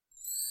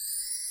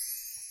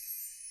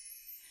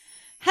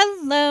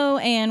Hello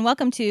and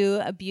welcome to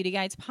Beauty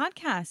Guides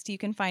Podcast. You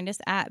can find us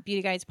at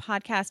Beauty Guides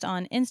Podcast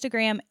on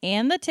Instagram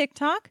and the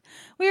TikTok.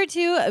 We are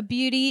two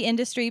beauty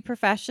industry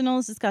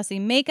professionals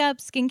discussing makeup,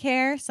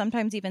 skincare,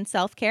 sometimes even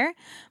self-care.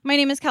 My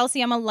name is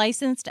Kelsey. I'm a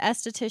licensed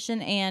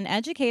esthetician and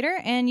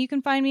educator, and you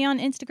can find me on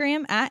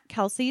Instagram at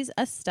Kelsey's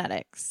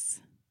Aesthetics.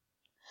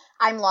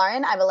 I'm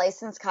Lauren. I'm a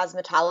licensed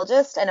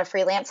cosmetologist and a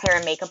freelance hair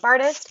and makeup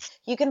artist.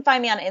 You can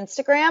find me on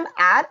Instagram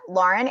at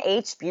Lauren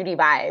H Beauty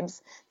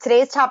Vibes.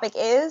 Today's topic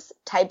is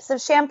types of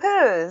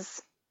shampoos.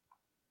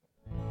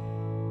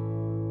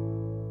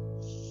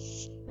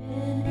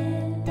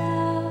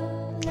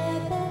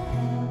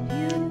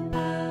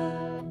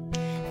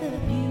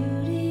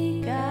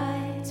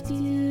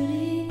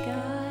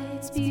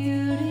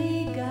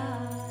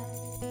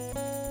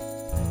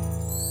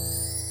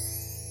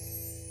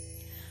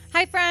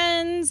 Hi,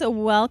 friends.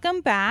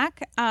 Welcome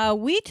back.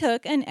 We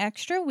took an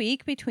extra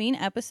week between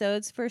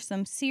episodes for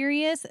some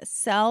serious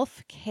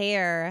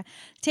self-care.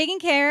 Taking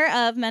care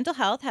of mental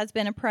health has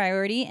been a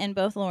priority in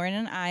both Lauren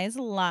and I's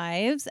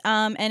lives,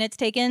 and it's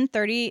taken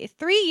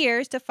 33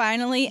 years to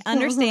finally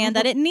understand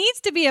that it needs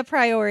to be a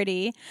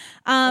priority.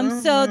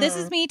 So this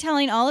is me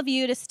telling all of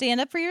you to stand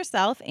up for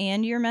yourself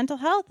and your mental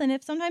health, and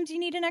if sometimes you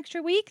need an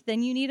extra week,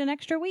 then you need an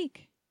extra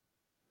week.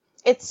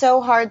 It's so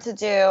hard to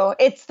do.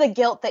 It's the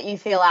guilt that you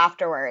feel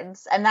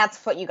afterwards, and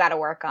that's what you got to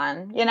work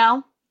on, you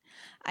know?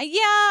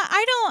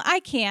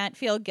 I can't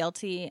feel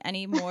guilty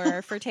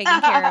anymore for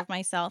taking care of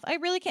myself. I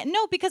really can't.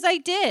 No, because I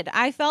did.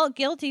 I felt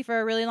guilty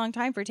for a really long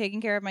time for taking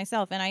care of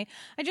myself, and I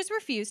just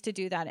refuse to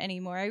do that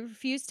anymore. I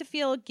refuse to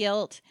feel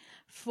guilt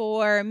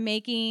for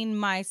making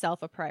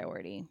myself a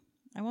priority.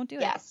 I won't do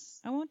it. Yes.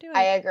 I won't do it.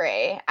 I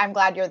agree. I'm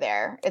glad you're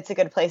there. It's a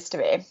good place to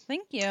be.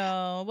 Thank you.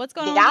 What's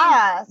going on?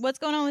 Yes. What's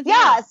going on with you?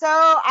 Yeah, so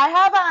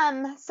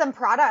I have some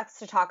products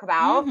to talk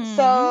about.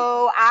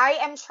 So I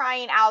am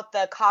trying out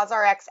the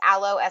COSRX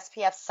Aloe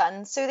SPF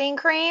Sun Soothing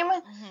Cream.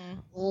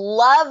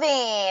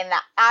 Loving.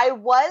 I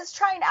was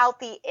trying out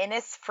the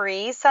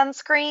Innisfree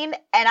sunscreen,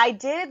 and I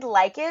did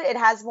like it. It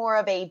has more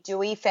of a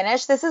dewy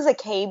finish. This is a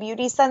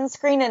K-Beauty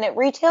sunscreen, and it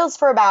retails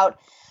for about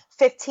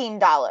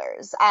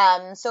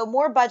 $15. So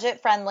more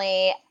budget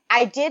friendly.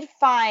 I did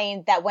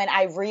find that when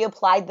I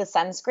reapplied the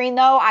sunscreen,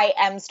 though, I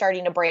am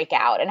starting to break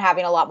out and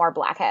having a lot more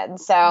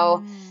blackheads.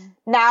 So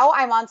now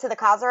I'm on to the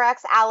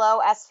COSRX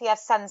Aloe SPF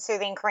Sun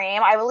Soothing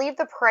Cream. I believe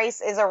the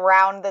price is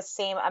around the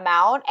same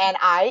amount, and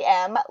I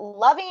am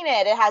loving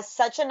it. It has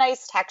such a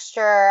nice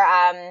texture.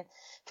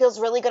 Feels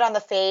really good on the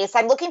face.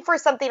 I'm looking for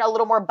something a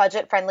little more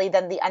budget friendly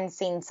than the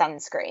Unseen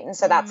sunscreen.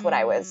 So that's what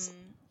I was.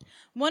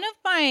 One of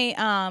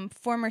my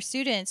former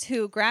students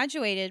who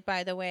graduated,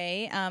 by the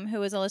way, who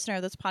was a listener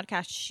of this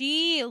podcast,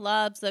 she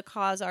loves the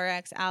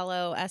COSRX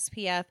Aloe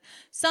SPF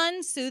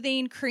Sun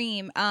Soothing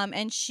Cream.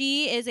 And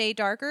she is a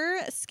darker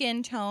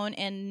skin tone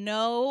and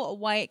no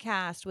white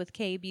cast with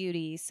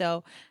K-Beauty.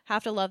 So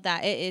have to love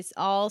that. It is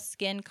all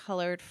skin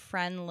colored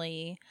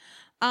friendly.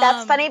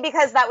 That's funny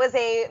because that was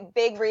a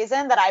big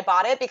reason that I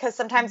bought it, because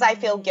sometimes I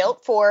feel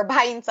guilt for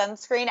buying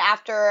sunscreen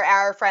after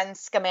our friend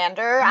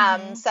Scamander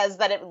says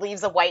that it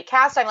leaves a white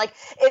cast. I'm like,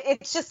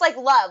 it's just like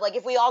love. Like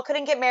if we all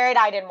couldn't get married,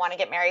 I didn't want to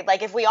get married.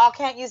 Like if we all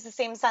can't use the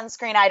same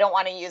sunscreen, I don't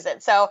want to use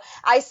it. So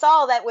I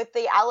saw that with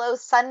the Aloe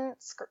Sun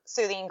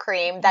Soothing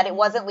Cream that it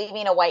wasn't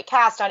leaving a white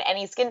cast on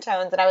any skin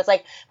tones. And I was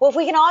like, well, if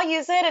we can all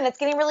use it and it's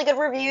getting really good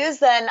reviews,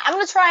 then I'm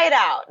going to try it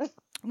out.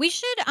 We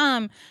should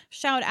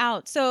shout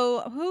out.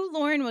 So who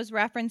Lauren was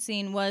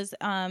referencing was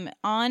on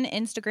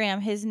Instagram.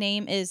 His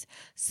name is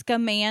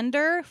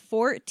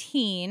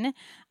Scamander14.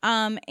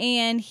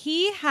 And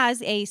he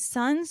has a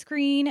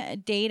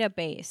sunscreen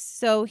database.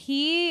 So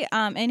he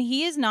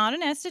is not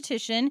an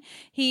esthetician.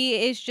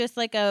 He is just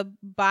like a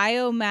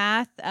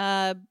biomath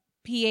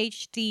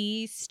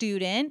PhD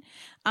student,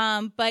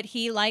 but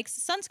he likes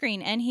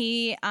sunscreen, and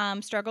he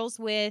struggles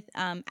with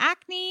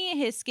acne.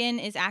 His skin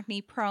is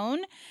acne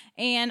prone,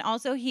 and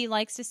also he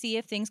likes to see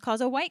if things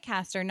cause a white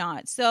cast or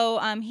not. So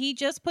he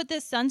just put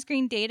this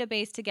sunscreen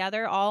database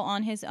together all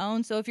on his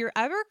own. So if you're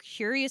ever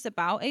curious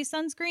about a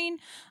sunscreen,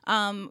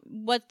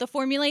 what the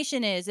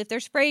formulation is, if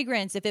there's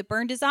fragrance, if it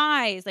burned his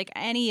eyes, like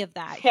any of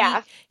that,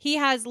 he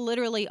has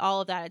literally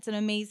all of that. It's an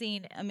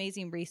amazing,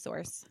 amazing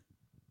resource.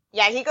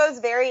 Yeah, he goes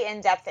very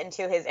in-depth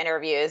into his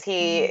interviews.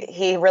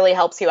 He really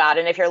helps you out.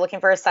 And if you're looking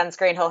for a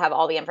sunscreen, he'll have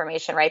all the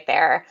information right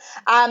there.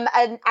 And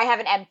I have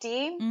an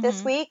empty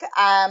this week.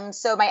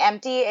 So my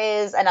empty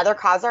is another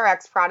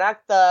COSRX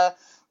product, the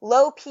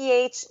Low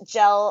pH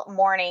Gel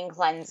Morning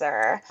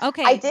Cleanser.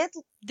 Okay.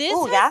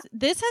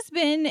 This has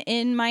been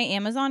in my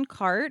Amazon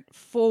cart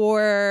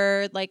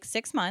for like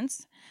 6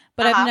 months,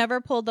 but I've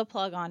never pulled the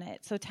plug on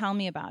it. So tell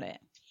me about it.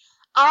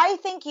 I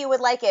think you would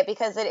like it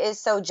because it is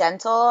so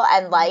gentle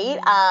and light.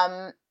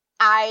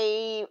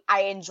 I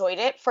enjoyed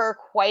it for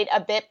quite a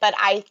bit, but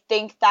I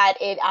think that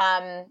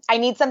I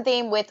need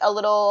something with a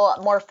little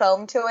more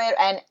foam to it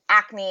and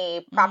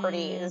acne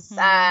properties.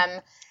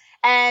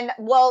 And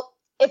well,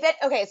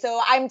 Okay,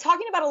 so I'm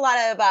talking about a lot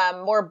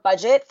of more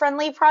budget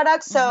friendly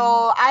products. So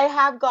I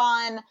have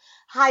gone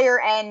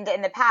higher end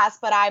in the past,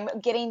 but I'm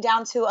getting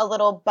down to a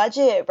little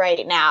budget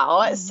right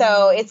now.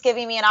 So it's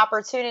giving me an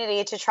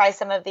opportunity to try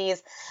some of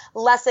these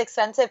less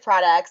expensive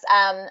products.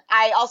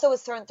 I also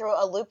was thrown through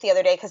a loop the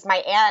other day because my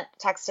aunt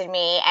texted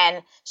me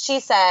and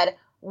she said,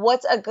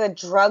 "What's a good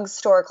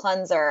drugstore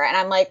cleanser?" And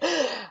I'm like,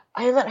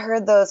 I haven't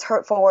heard those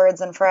hurtful words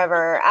in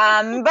forever.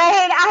 But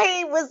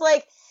I was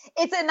like,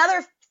 it's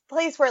another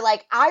place where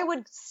like I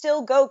would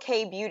still go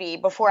K-beauty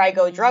before I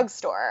go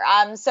drugstore.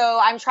 So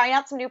I'm trying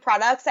out some new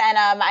products and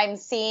I'm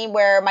seeing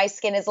where my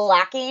skin is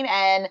lacking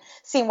and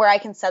seeing where I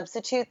can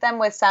substitute them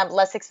with some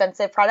less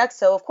expensive products.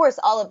 So of course,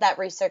 all of that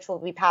research will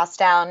be passed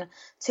down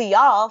to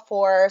y'all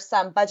for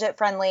some budget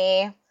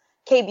friendly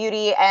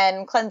K-beauty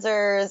and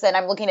cleansers. And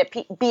I'm looking at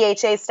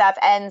BHA stuff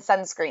and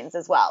sunscreens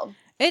as well.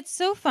 It's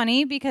so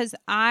funny because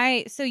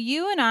so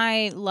you and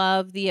I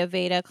love the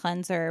Aveda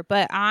cleanser,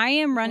 but I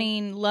am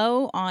running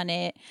low on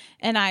it.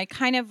 And I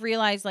kind of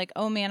realized like,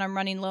 oh man, I'm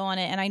running low on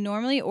it. And I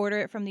normally order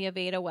it from the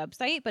Aveda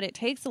website, but it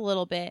takes a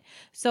little bit.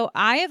 So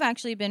I have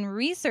actually been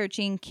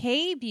researching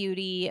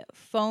K-beauty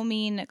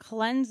foaming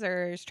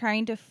cleansers,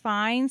 trying to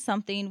find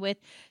something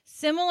with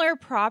similar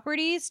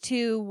properties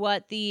to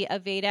what the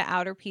Aveda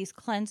Outer Piece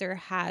cleanser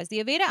has.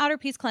 The Aveda Outer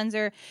Piece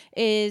cleanser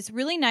is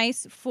really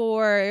nice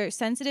for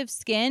sensitive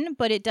skin,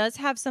 but it does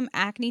have some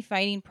acne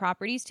fighting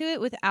properties to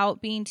it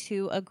without being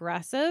too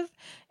aggressive.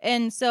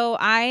 And so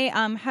I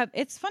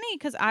it's funny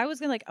because I was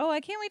gonna like, oh,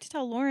 I can't wait to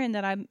tell Lauren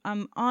that I'm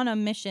on a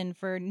mission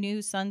for new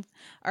new We're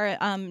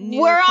cleanser.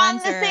 on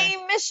the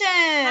same mission.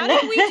 How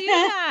did we do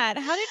that?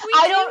 How did we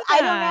do that? I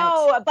don't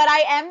know, but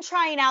I am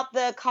trying out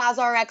the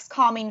CosRx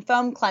Calming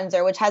Foam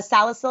Cleanser, which has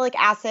salicylic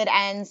acid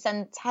and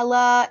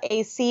Centella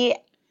AC.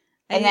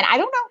 And then I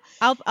don't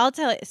know. I'll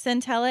tell it.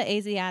 Centella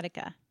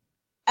asiatica.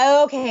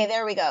 Okay,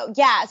 there we go.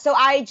 Yeah, so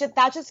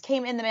that just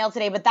came in the mail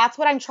today, but that's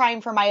what I'm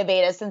trying for my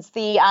Aveda since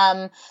the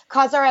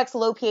CosRx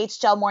Low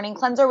pH Gel Morning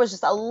Cleanser was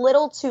just a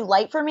little too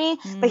light for me.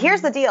 But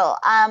here's the deal.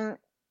 I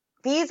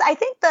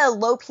think the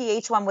low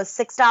pH one was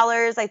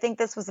 $6. I think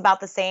this was about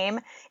the same.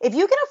 If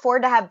you can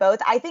afford to have both,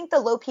 I think the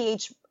low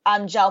pH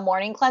gel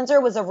morning cleanser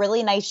was a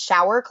really nice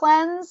shower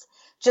cleanse.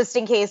 Just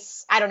in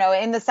case, I don't know,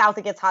 in the South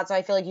it gets hot, so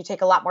I feel like you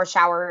take a lot more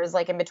showers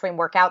like in between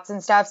workouts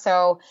and stuff.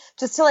 So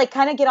just to like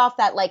kind of get off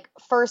that like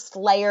first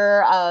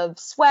layer of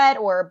sweat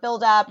or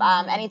buildup,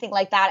 anything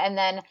like that, and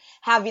then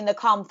having the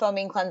calm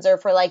foaming cleanser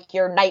for like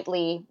your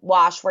nightly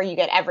wash where you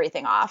get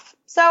everything off.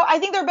 So I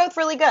think they're both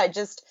really good,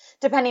 just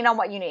depending on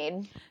what you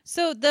need.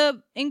 So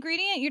the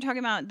ingredient you're talking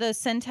about, the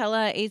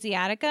Centella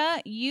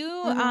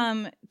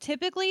asiatica,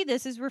 typically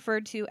this is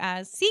referred to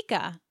as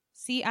Cica.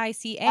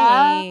 CICA.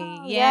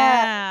 Oh,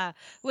 yeah.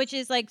 Which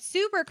is like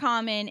super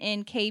common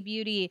in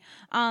K-beauty.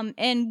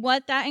 And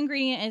what that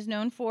ingredient is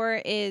known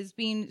for is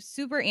being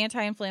super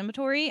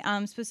anti-inflammatory,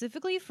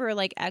 specifically for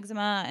like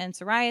eczema and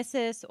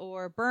psoriasis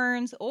or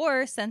burns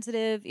or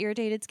sensitive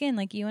irritated skin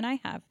like you and I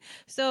have.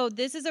 So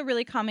this is a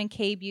really common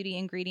K-beauty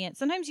ingredient.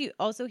 Sometimes you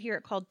also hear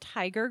it called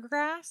tiger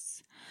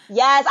grass.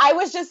 Yes, I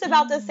was just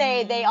about to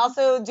say they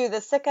also do the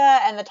Cica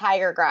and the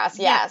tiger grass.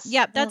 Yes.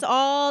 Yep. That's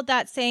all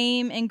that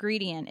same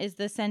ingredient is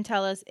the Centella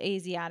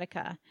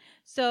asiatica.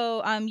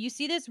 So you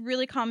see this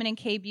really common in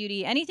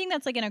K-beauty. Anything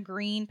that's like in a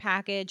green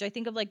package, I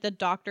think of like the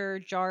Dr.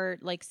 Jart,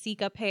 like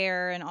Cica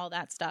pear and all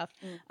that stuff.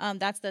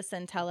 That's the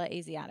Centella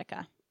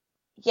asiatica.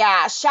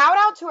 Yeah, shout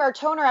out to our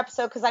toner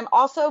episode because I'm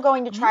also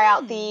going to try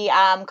out the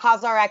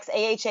CosRx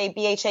AHA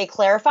BHA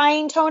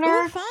clarifying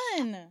toner. Ooh,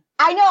 fun.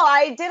 I know.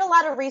 I did a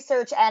lot of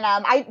research and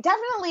I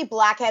definitely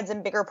blackheads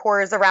and bigger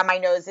pores around my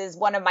nose is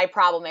one of my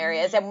problem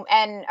areas.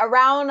 And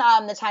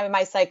around the time of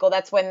my cycle,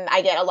 that's when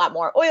I get a lot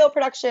more oil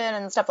production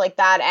and stuff like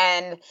that.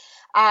 And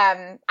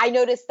I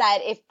noticed that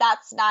if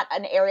that's not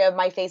an area of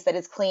my face that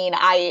is clean,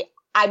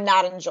 I'm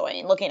not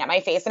enjoying looking at my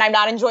face and I'm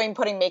not enjoying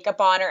putting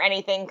makeup on or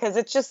anything because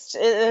it's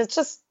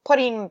just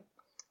putting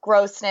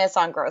grossness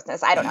on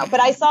grossness. I don't know. But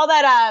I saw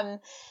that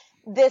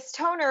this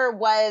toner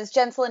was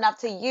gentle enough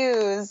to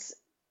use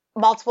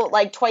multiple,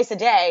 like twice a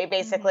day,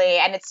 basically.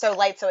 And it's so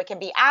light so it can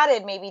be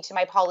added maybe to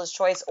my Paula's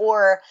Choice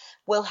or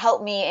will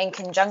help me in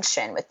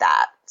conjunction with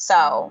that.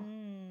 So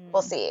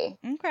we'll see.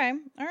 Okay.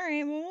 All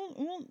right.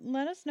 Well,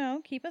 let us know.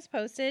 Keep us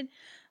posted.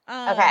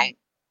 Okay.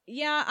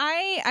 Yeah,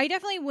 I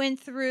definitely went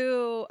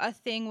through a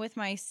thing with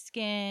my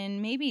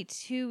skin maybe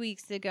 2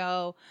 weeks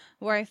ago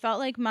where I felt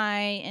like my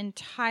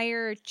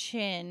entire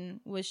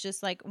chin was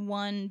just like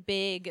one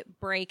big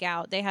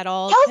breakout. They had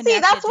all Kelsey,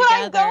 connected that's what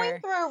together. I'm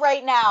going through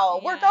right now.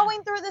 Yeah. We're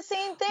going through the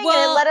same thing Well,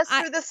 and it led us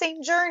through the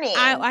same journey.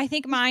 I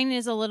think mine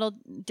is a little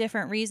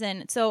different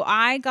reason. So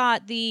I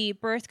got the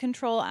birth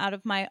control out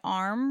of my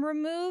arm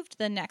removed,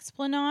 the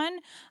Nexplanon.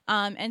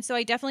 And so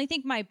I definitely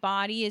think my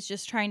body is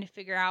just trying to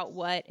figure out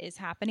what is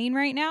happening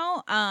right now.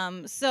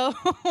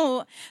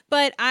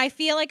 But I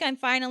feel like I'm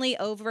finally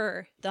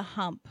over the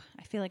hump.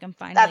 I feel like I'm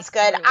finally That's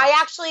good. through it. I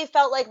actually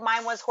felt like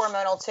mine was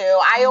hormonal too.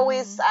 I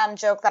always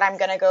joke that I'm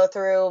going to go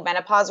through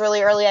menopause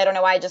really early. I don't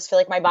know why. I just feel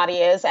like my body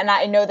is. And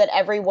I know that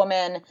every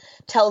woman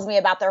tells me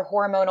about their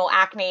hormonal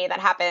acne that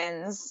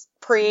happens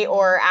pre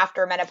or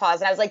after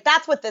menopause. And I was like,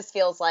 that's what this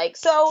feels like.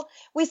 So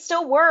we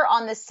still were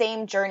on the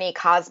same journey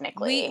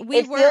cosmically.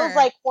 We were. Feels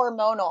like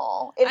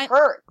hormonal. It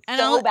hurts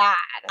so bad.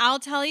 I'll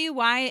tell you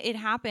why it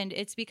happened.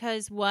 It's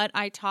because what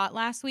I taught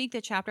last week,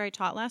 the chapter I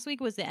taught last week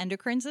was the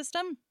endocrine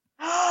system.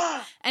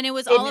 And it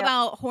was all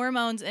about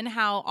hormones and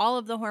how all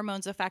of the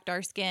hormones affect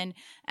our skin.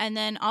 And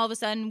then all of a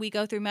sudden we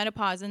go through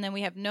menopause and then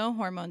we have no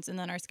hormones and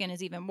then our skin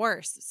is even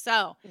worse.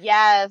 So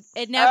yes,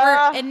 it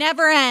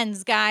never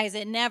ends, guys.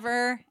 It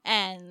never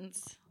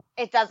ends.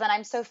 It doesn't.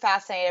 I'm so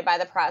fascinated by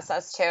the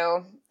process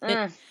too.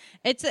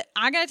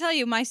 I gotta tell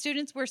you, my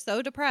students were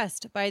so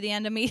depressed by the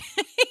end of me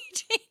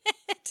teaching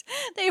it.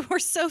 They were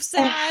so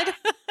sad.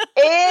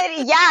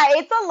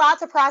 It's a lot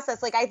to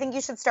process. Like, I think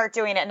you should start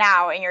doing it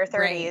now in your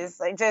 30s.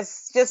 Right. Like,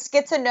 just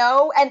get to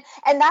know,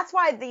 and that's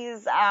why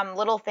these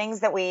little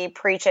things that we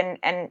preach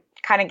and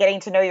kind of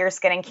getting to know your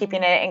skin and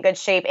keeping it in good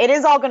shape, it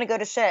is all going to go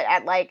to shit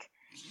at like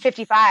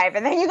 55,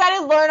 and then you got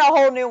to learn a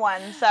whole new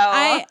one. So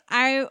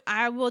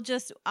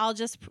I'll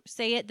just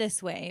say it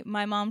this way.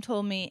 My mom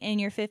told me in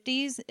your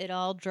 50s it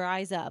all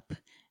dries up.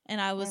 And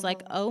I was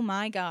like, "Oh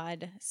my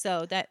God."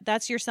 So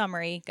that's your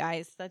summary,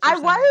 guys. That's your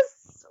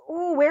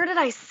summary. Where did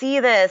I see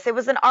this? It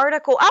was an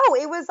article. Oh,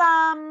 it was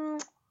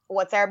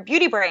what's our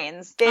Beauty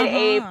Brains did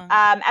a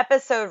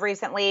episode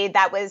recently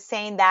that was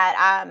saying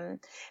that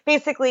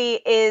basically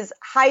is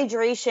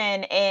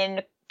hydration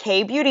in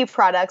K-beauty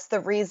products the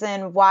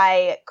reason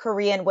why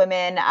Korean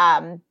women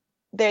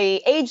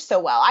they age so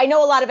well. I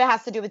know a lot of it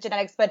has to do with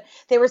genetics, but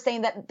they were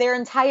saying that their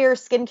entire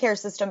skincare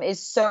system is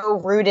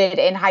so rooted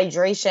in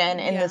hydration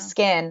in the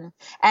skin.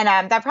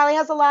 And that probably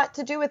has a lot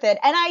to do with it.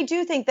 And I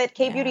do think that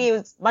K-beauty,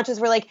 as much as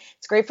we're like,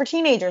 it's great for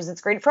teenagers,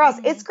 it's great for us,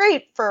 it's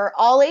great for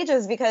all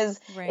ages, because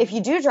if you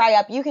do dry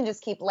up, you can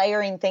just keep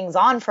layering things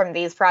on from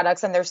these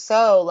products, and they're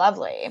so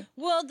lovely.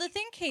 Well, the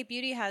thing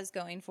K-beauty has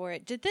going for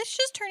it, did this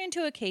just turn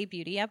into a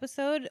K-beauty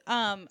episode?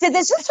 Did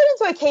this just turn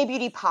into a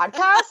K-beauty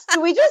podcast?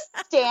 Do we just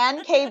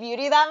stan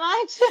K-beauty that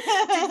much?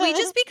 Did we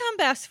just become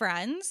best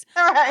friends?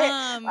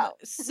 Right.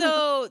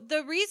 So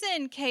the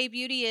reason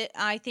K-beauty,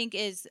 I think,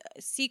 is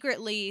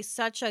secretly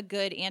such a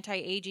good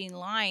anti-aging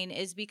line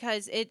is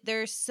because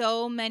there's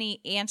so many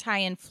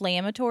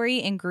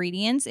anti-inflammatory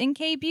ingredients in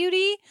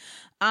K-beauty.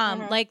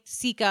 Like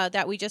Cica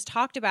that we just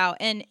talked about.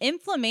 And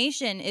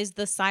inflammation is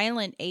the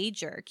silent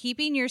ager,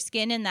 keeping your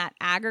skin in that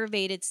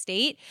aggravated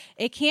state.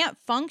 It can't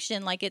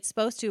function like it's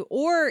supposed to,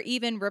 or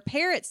even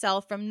repair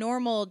itself from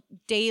normal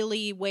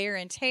daily wear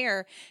and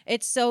tear.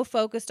 It's so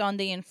focused on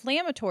the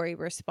inflammatory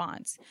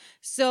response.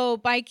 So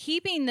by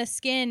keeping the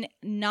skin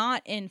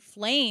not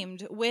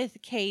inflamed with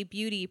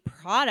K-beauty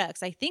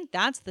products, I think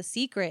that's the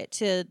secret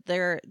to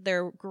their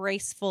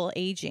graceful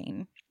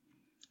aging.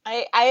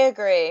 I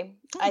agree.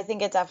 I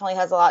think it definitely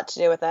has a lot to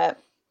do with it.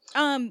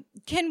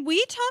 Can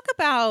we talk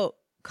about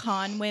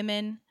con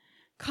women?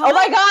 Oh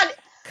my God.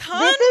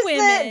 Con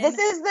women. This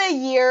is the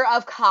year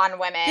of con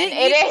women.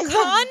 It is.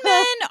 Con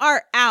men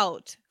are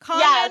out.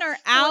 Men are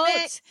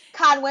out.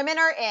 Con women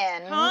are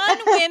in. Con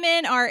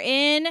women are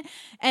in,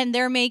 and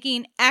they're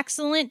making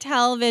excellent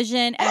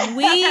television, and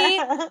we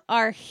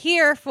are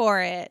here for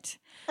it.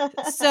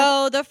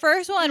 So the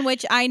first one,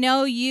 which I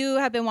know you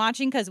have been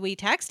watching because we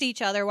text each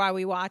other while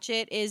we watch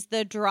it, is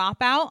The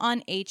Dropout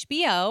on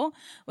HBO,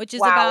 which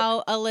is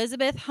about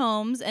Elizabeth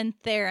Holmes and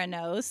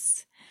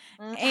Theranos.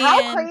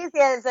 How crazy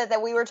is it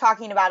that we were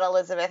talking about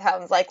Elizabeth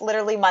Holmes like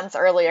literally months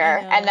earlier,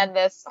 and then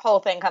this whole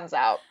thing comes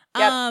out?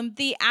 Yep.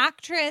 The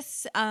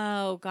actress,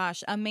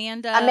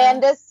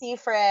 Amanda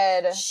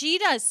Seyfried. She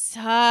does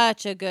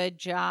such a good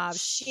job.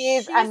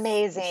 She's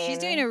amazing. She's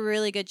doing a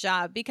really good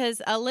job because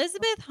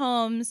Elizabeth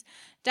Holmes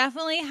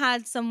definitely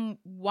had some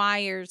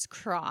wires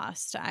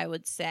crossed, I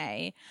would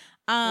say.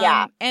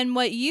 And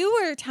what you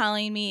were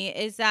telling me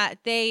is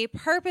that they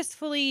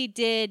purposefully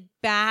did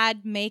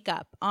bad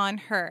makeup on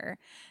her.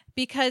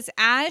 Because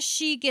as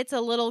she gets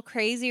a little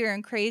crazier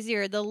and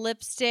crazier, the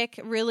lipstick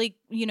really,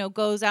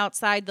 goes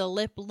outside the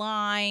lip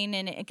line,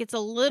 and it gets a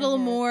little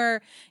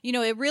more,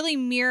 it really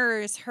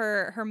mirrors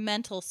her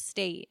mental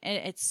state. And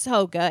it's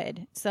so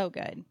good. So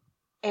good.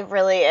 It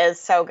really is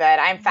so good.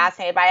 I'm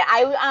fascinated by it.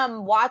 I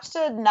watched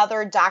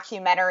another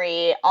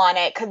documentary on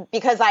it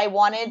because I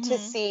wanted to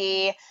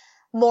see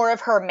more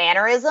of her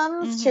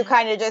mannerisms to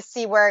kind of just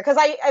see where, because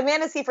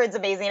Amanda Seyfried's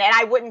amazing, and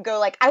I wouldn't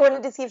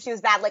to see if she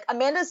was bad. Like,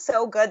 Amanda's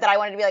so good that I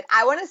wanted to be like,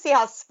 I want to see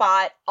how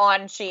spot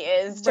on she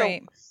is to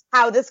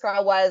how this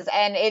girl was,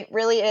 and it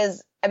really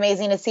is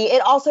amazing to see.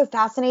 It also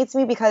fascinates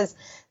me because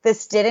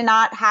this did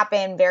not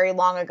happen very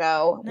long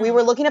ago. No. We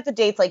were looking at the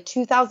dates, like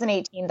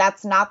 2018.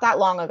 That's not that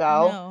long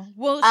ago. No.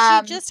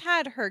 Well, she just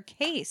had her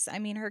case. I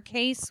mean, her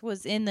case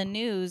was in the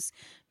news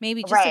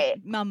maybe just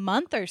a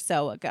month or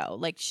so ago.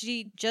 Like,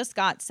 she just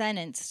got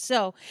sentenced.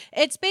 So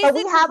it's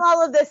basically... But we have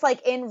all of this,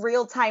 like, in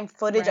real-time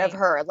footage of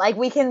her. Like,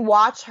 we can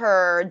watch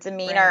her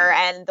demeanor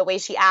and the way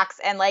she acts.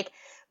 And, like,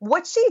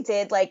 what she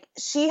did, like,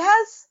 she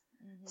has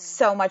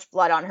so much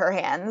blood on her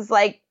hands.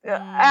 Like,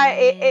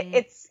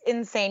 it's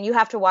insane. You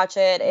have to watch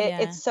it.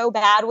 It's so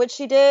bad what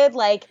she did.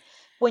 Like,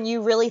 when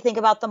you really think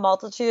about the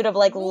multitude of,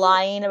 like,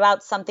 lying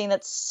about something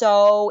that's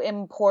so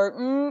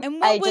important. And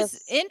what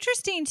was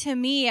interesting to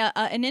me,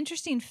 an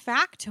interesting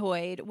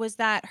factoid, was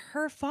that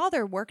her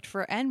father worked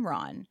for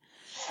Enron.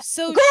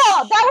 So girl,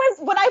 that was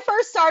when I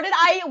first started.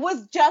 I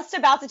was just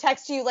about to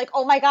text you like,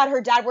 oh my God, her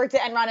dad worked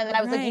at Enron. And then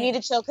I was like, you need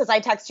to chill because I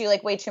text you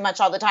like way too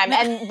much all the time.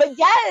 But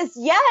yes,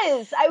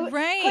 I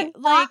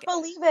could not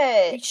believe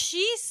it.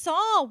 She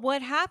saw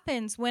what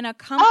happens when a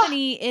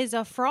company is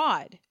a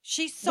fraud.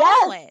 She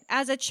saw it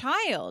as a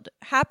child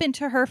happen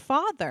to her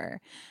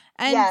father.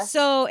 And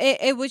so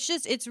it was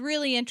just, it's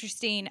really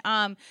interesting.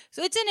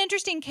 So it's an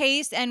interesting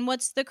case. And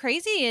what's the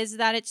crazy is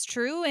that it's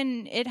true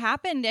and it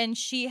happened. And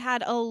she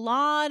had a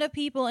lot of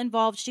people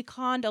involved. She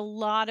conned a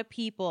lot of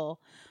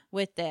people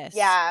with this.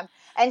 Yeah.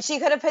 And she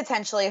could have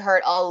potentially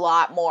hurt a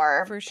lot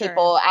more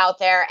people out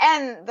there.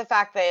 And the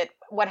fact that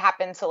what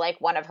happened to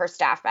like one of her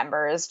staff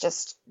members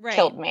just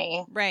killed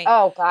me. Right.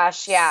 Oh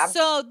gosh. Yeah.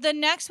 So the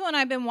next one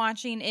I've been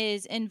watching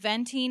is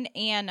Inventing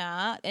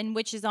Anna, and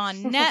which is on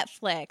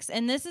Netflix.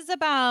 And this is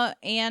about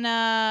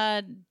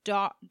Anna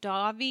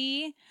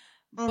Dovi.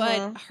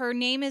 But her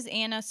name is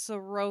Anna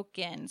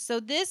Sorokin. So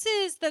this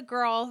is the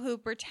girl who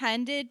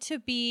pretended to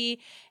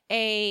be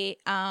a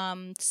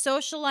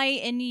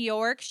socialite in New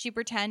York. She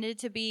pretended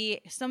to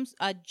be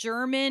a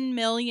German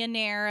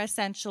millionaire,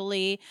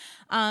 essentially.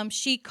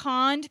 She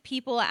conned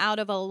people out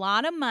of a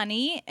lot of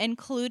money,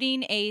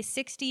 including a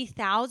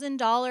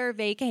 $60,000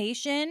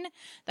 vacation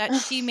that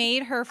she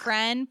made her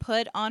friend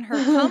put on her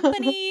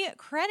company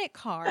credit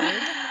card.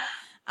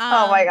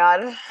 Oh my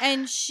God.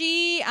 And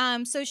she,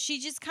 so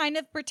she just kind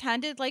of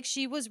pretended like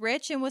she was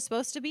rich and was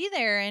supposed to be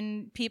there,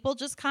 and people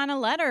just kind of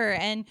let her.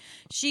 And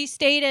she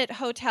stayed at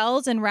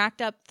hotels and racked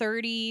up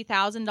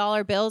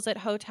 $30,000 bills at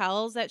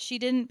hotels that she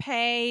didn't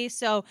pay.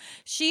 So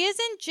she is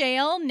in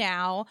jail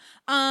now.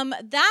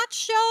 That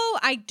show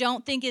I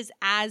don't think is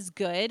as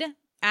good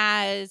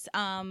as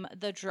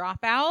The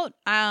Dropout.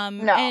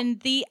 No. And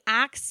the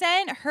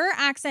accent, her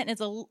accent is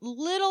a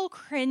little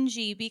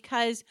cringy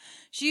because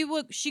she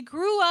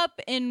grew up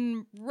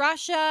in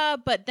Russia,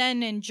 but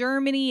then in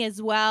Germany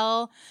as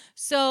well.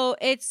 So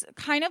it's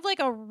kind of like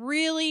a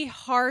really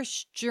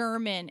harsh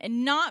German,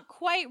 and not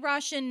quite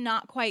Russian,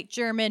 not quite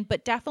German,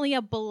 but definitely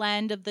a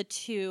blend of the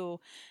two.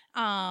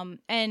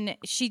 And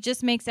she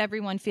just makes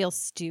everyone feel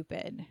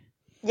stupid.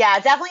 Yeah,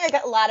 definitely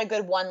like a lot of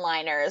good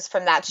one-liners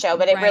from that show,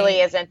 but it really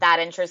isn't that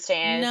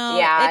interesting. No,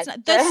 it's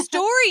not. The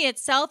story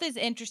itself is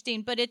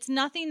interesting, but it's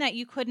nothing that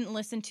you couldn't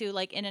listen to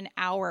like in an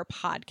hour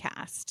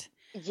podcast.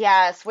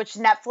 Yes, which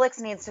Netflix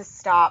needs to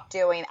stop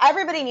doing.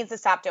 Everybody needs to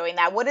stop doing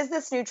that. What is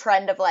this new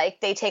trend of like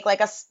they take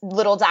like a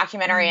little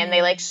documentary and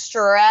they like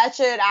stretch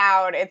it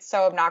out? It's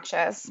so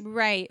obnoxious.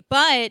 Right.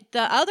 But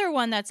the other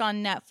one that's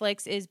on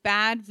Netflix is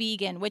Bad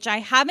Vegan, which I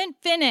haven't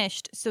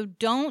finished, so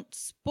don't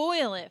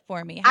spoil it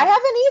for me. I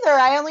haven't either.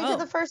 I only did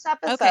the first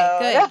episode.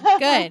 Okay,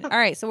 good. All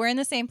right, so we're in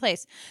the same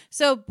place.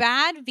 So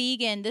Bad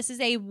Vegan, this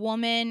is a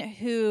woman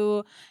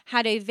who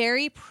had a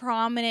very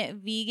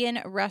prominent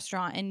vegan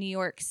restaurant in New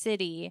York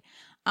City.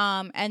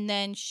 And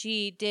then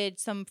she did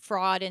some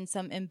fraud and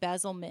some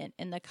embezzlement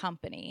in the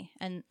company,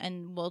 and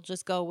we'll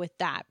just go with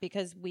that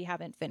because we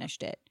haven't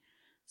finished it.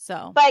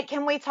 So, but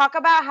can we talk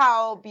about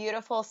how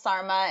beautiful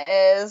Sarma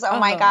is? Oh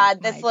my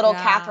God, this little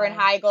Katherine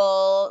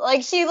Heigl,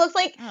 like she looks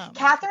like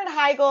Katherine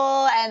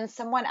Heigl and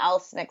someone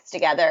else mixed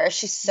together.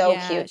 She's so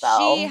cute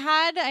though. She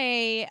had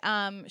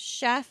a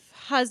chef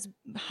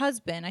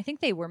husband. I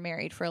think they were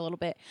married for a little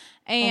bit,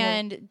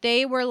 and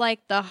they were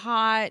like the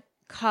hot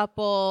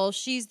couple.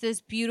 She's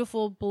this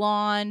beautiful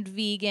blonde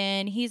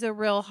vegan. He's a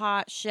real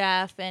hot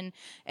chef, and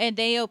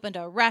they opened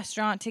a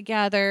restaurant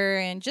together,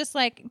 and just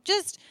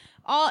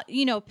all,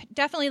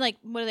 definitely like,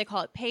 what do they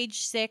call it? Page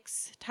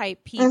 6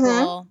 type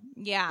people.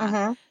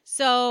 Yeah.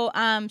 So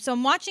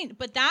I'm watching,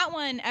 but that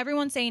one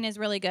everyone's saying is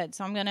really good.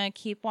 So I'm going to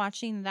keep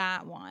watching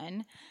that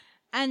one.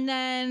 And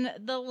then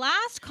the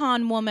last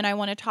con woman I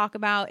want to talk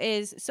about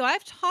is, so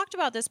I've talked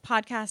about this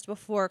podcast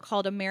before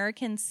called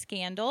American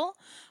Scandal,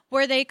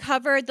 where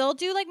they'll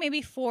do like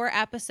maybe 4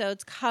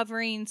 episodes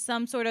covering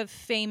some sort of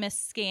famous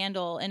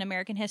scandal in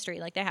American history.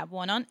 Like they have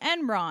one on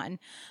Enron.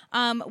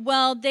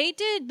 Well, they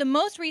did, the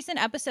most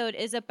recent episode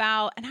is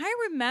about, and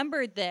I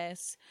remembered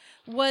this,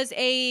 was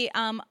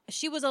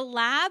she was a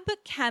lab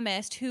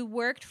chemist who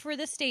worked for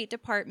the State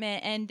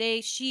Department, and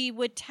she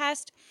would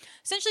test,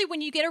 essentially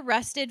when you get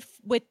arrested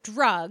with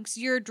drugs,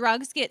 your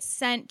drugs get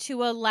sent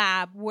to a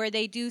lab where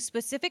they do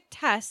specific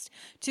tests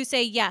to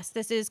say, yes,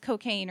 this is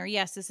cocaine, or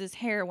yes, this is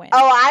heroin.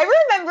 Oh, I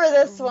remember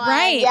this one.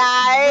 Right.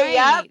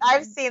 Yeah. Yep.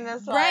 I've seen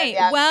this one. Right.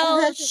 Yep.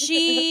 Well,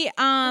 she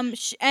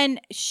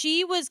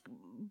was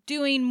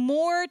doing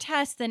more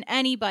tests than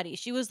anybody.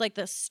 She was like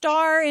the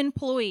star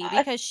employee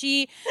because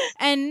she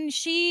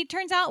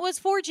turns out was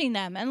forging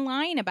them and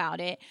lying about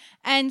it.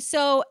 And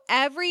so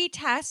every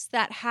test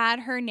that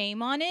had her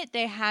name on it,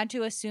 they had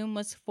to assume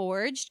was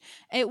forged.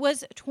 It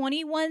was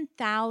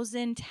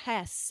 21,000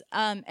 tests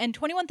and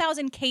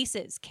 21,000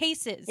 cases.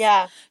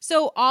 Yeah.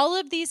 So all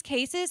of these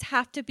cases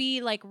have to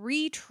be like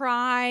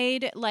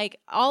retried, like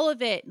all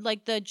of it,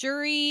 like the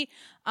jury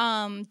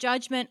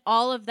judgment,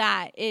 all of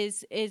that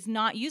is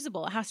not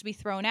usable. It has to be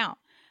thrown out.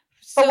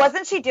 So, but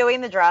wasn't she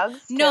doing the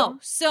drugs too? No.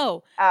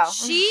 So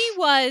she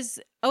was,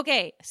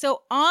 okay.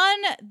 So on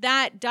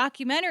that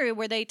documentary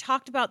where they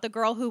talked about the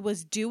girl who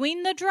was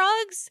doing the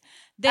drugs,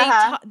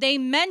 they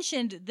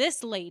mentioned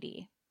this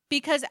lady.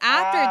 Because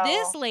after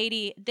this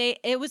lady,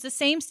 it was the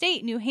same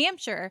state, New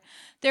Hampshire.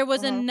 There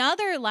was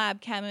another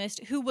lab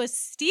chemist who was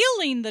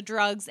stealing the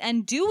drugs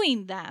and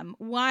doing them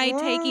while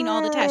taking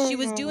all the tests. She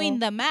was doing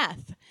the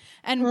meth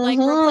and like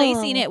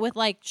replacing it with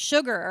like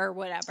sugar or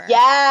whatever.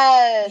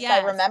 Yes, I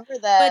remember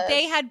that. But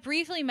they had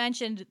briefly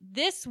mentioned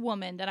this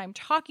woman that I'm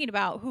talking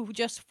about who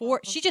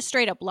she just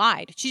straight up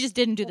lied. She just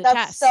didn't do the test.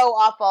 That's so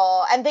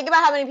awful. And think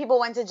about how many people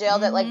went to jail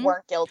that like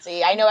weren't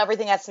guilty. I know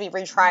everything has to be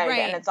retried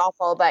and it's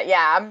awful, but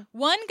yeah.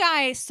 One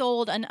guy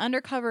sold an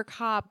undercover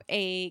cop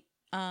a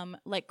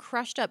like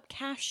crushed up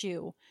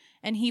cashew,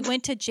 and he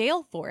went to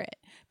jail for it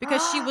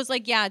because she was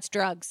like, yeah, it's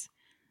drugs.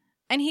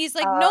 And he's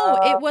like, no,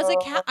 it was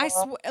I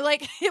swear,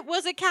 like it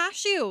was a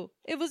cashew.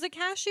 It was a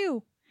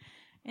cashew.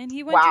 And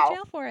he went to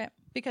jail for it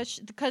because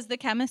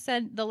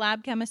the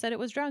lab chemist said it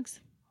was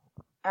drugs.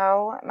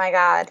 Oh my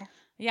God.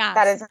 Yeah.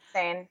 That is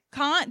insane.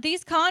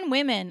 These con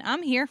women,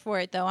 I'm here for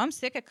it though. I'm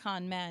sick of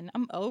con men.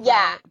 I'm over it.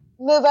 Yeah.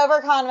 Move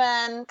over, con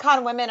men.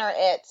 Con women are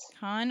it.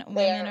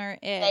 Women are it.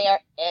 They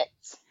are it.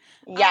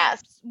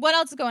 Yes. What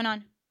else is going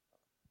on?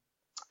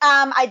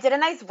 I did a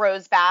nice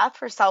rose bath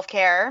for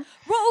self-care.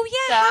 Oh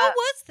yeah, how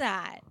was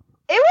that?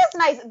 It was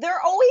nice. They're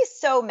always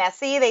so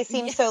messy. They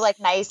seem so like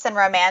nice and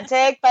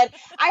romantic, but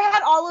I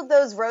had all of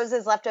those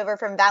roses left over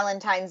from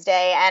Valentine's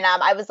Day, and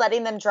I was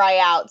letting them dry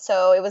out.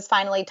 So it was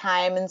finally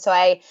time. And so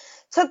I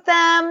took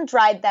them,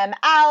 dried them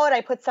out.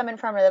 I put some in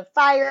front of the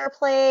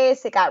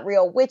fireplace. It got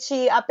real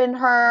witchy up in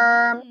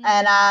her.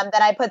 And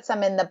then I put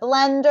some in the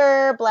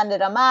blender,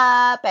 blended them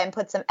up, and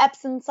put some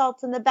Epsom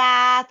salts in the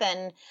bath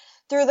and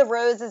threw the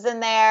roses in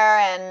there.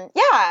 And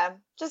yeah,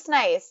 just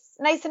nice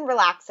and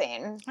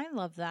relaxing. I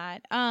love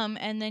that.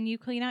 And then you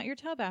clean out your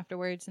tub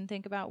afterwards and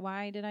think about,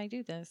 why did I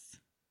do this?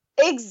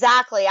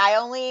 Exactly.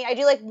 I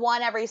do like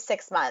one every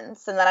 6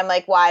 months, and then I'm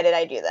like, why did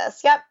I do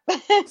this? Yep.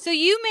 So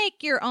you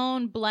make your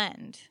own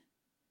blend?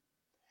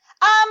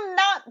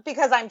 Not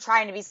because I'm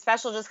trying to be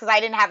special, just because I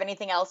didn't have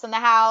anything else in the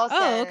house.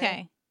 Oh,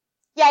 okay.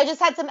 Yeah, I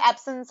just had some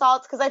Epsom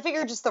salts because I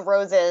figured just the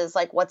roses,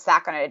 like, what's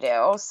that going to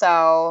do?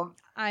 So,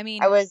 I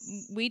mean,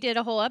 we did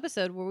a whole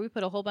episode where we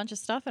put a whole bunch of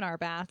stuff in our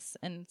baths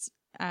and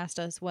asked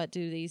us, what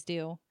do these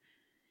do?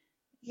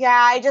 Yeah,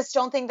 I just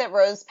don't think that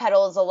rose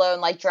petals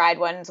alone, like dried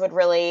ones, would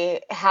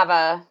really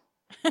have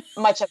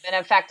much of an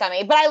effect on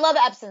me. But I love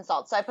Epsom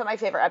salts, so I put my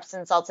favorite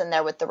Epsom salts in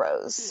there with the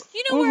rose.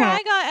 You know where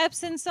I got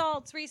Epsom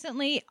salts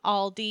recently?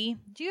 Aldi.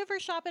 Do you ever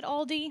shop at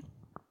Aldi?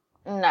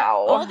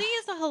 No. Aldi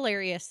is a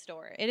hilarious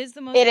store. It is the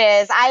most. It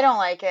is. I don't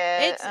like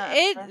it.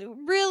 It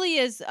really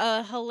is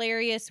a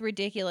hilarious,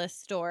 ridiculous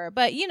store.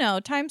 But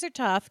times are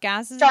tough.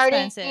 Gas is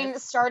expensive.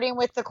 Starting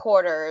with the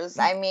quarters.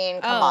 I mean,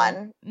 come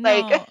on.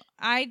 No,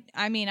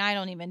 I mean, I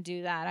don't even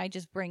do that. I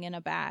just bring in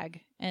a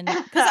bag, and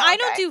because I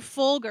don't do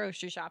full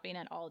grocery shopping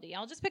at Aldi.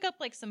 I'll just pick up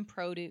like some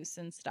produce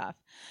and stuff.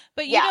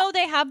 But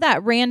they have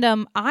that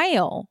random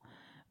aisle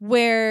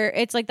where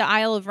it's like the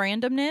aisle of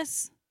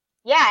randomness.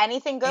 Yeah,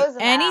 anything goes in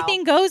that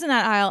Anything goes in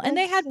that aisle. And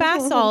they had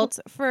bath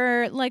salts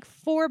for like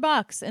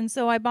 $4. And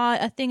so I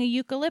bought a thing of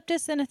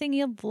eucalyptus and a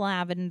thing of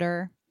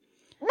lavender.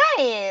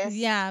 Nice.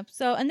 Yeah.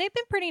 So, and they've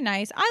been pretty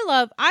nice.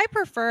 I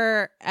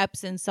prefer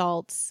Epsom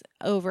salts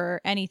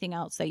over anything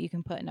else that you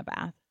can put in a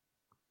bath.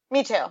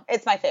 Me too.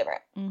 It's my favorite.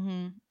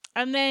 Mm-hmm.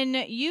 And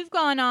then you've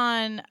gone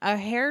on a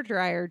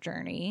hairdryer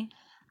journey.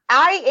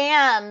 I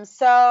am.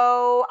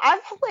 So I've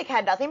like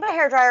had nothing but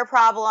hairdryer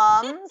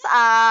problems.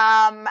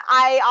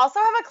 I also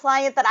have a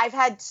client that I've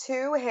had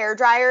 2 hair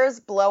dryers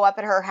blow up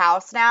at her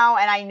house now,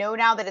 and I know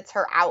now that it's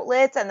her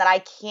outlets and that I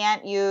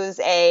can't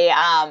use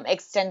a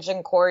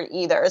extension cord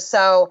either.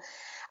 So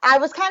I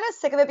was kind of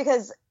sick of it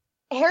because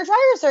hair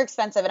dryers are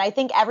expensive, and I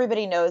think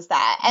everybody knows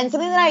that. And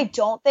something that I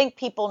don't think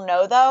people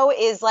know though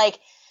is like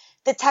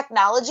the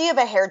technology of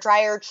a hair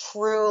dryer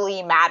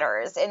truly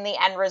matters in the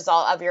end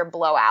result of your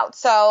blowout.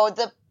 So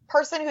the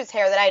person whose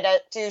hair that I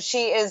do,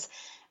 she is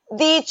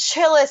the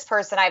chillest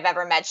person I've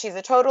ever met. She's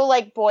a total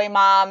like boy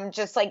mom,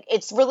 just like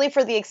it's really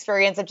for the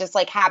experience of just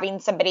like having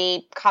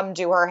somebody come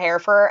do her hair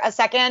for a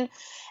second.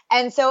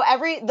 And so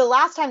the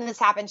last time this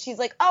happened, she's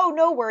like, oh,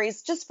 no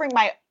worries. Just bring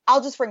my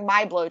I'll just bring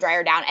my blow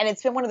dryer down. And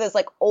it's been one of those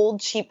like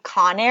old cheap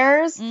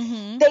Conairs.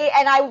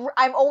 Mm-hmm.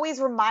 I'm always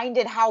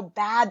reminded how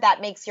bad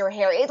that makes your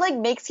hair. It like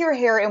makes your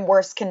hair in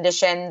worse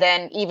condition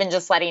than even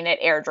just letting it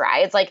air dry.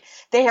 It's like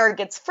the hair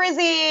gets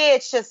frizzy.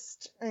 It's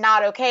just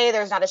not okay.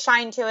 There's not a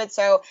shine to it.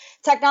 So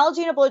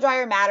technology in a blow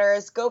dryer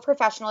matters. Go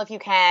professional if you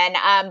can.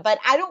 But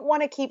I don't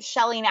want to keep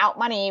shelling out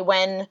money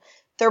when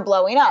they're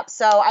blowing up.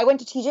 So I went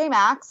to TJ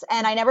Maxx,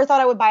 and I never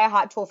thought I would buy a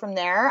hot tool from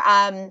there.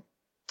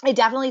 I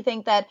definitely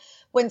think that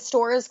when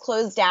stores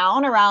close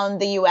down around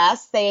the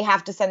US, they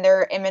have to send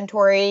their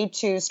inventory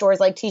to stores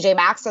like TJ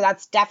Maxx. So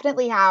that's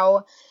definitely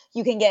how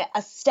you can get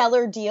a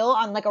stellar deal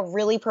on like a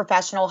really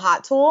professional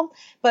hot tool.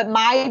 But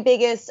my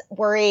biggest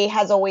worry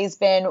has always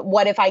been,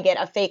 what if I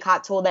get a fake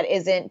hot tool that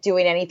isn't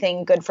doing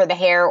anything good for the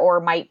hair,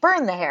 or might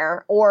burn the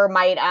hair, or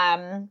might,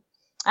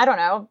 I don't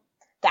know,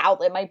 the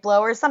outlet might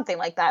blow or something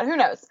like that. Who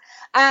knows?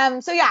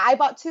 So yeah, I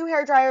bought 2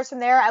 hair dryers from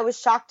there. I was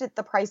shocked at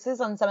the prices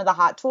on some of the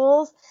hot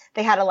tools.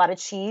 They had a lot of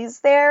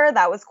cheese there.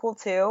 That was cool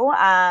too.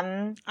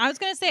 I was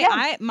going to say,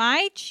 yeah.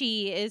 my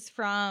chi is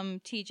from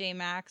TJ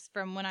Maxx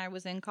from when I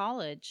was in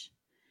college.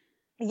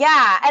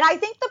 Yeah, and I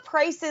think the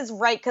price is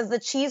right because the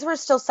cheese were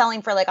still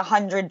selling for like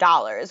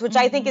 $100, which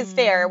I think is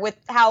fair with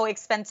how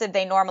expensive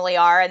they normally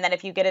are. And then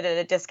if you get it at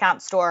a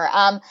discount store,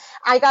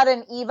 I got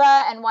an Eva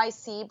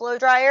NYC blow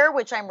dryer,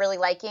 which I'm really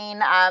liking,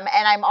 and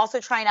I'm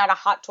also trying out a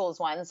Hot Tools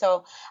one.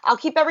 So I'll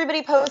keep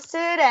everybody posted,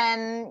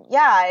 and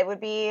yeah, it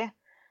would be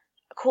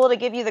cool to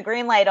give you the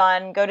green light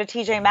on go to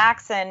TJ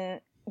Maxx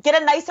and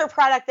get a nicer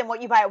product than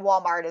what you buy at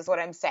Walmart, is what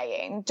I'm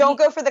saying. Don't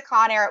go for the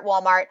Conair at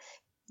Walmart.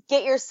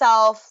 Get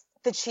yourself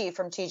the chi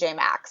from TJ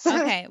Maxx.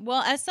 Okay,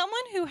 well, as someone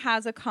who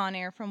has a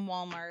Conair from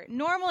Walmart,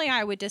 normally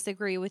I would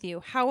disagree with you.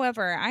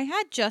 However, I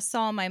had just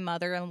saw my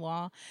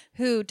mother-in-law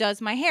who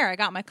does my hair. I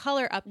got my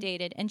color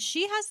updated, and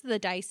she has the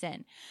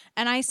Dyson.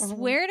 And I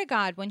swear to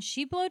God, when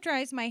she blow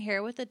dries my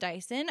hair with the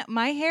Dyson,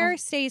 my hair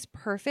stays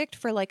perfect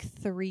for like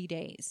 3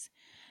 days.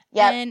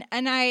 Yeah. And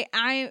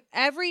I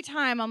every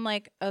time I'm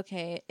like,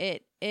 okay,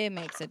 it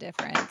makes a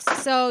difference.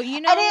 So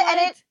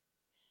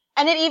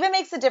And it even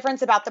makes a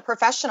difference about the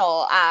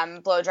professional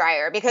blow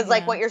dryer, because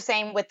like what you're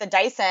saying with the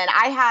Dyson,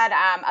 I had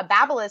a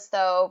Babyliss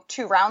though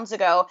 2 rounds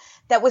ago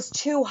that was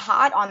too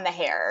hot on the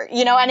hair,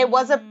 and it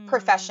was a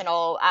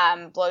professional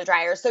blow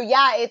dryer. So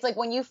yeah, it's like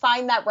when you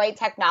find that right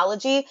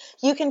technology,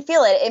 you can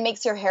feel it. It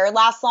makes your hair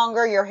last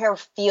longer. Your hair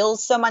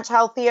feels so much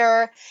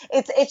healthier.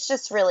 It's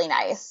just really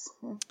nice.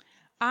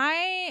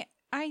 I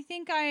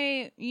think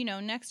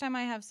next time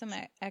I have some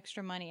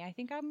extra money, I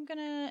think I'm going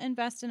to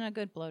invest in a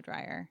good blow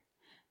dryer.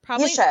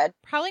 You should.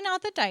 Probably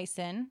not the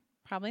Dyson.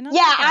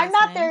 I'm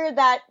not there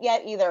that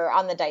yet either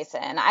on the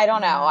Dyson. I don't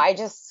know. I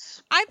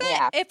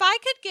bet if I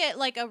could get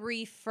like a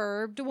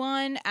refurbed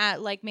one at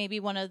like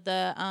maybe one of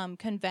the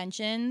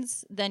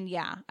conventions, then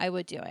yeah, I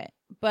would do it.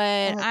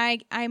 But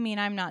I mean,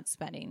 I'm not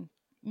spending.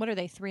 What are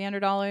they?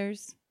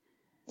 $300?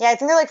 Yeah, I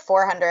think they're like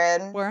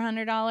 $400.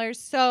 $400.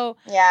 So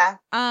yeah.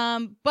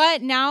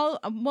 But now,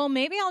 well,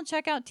 maybe I'll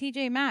check out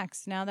TJ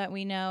Maxx now that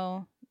we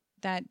know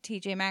that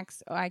TJ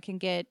Maxx I can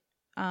get.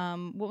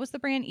 What was the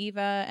brand?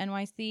 Eva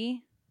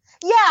NYC?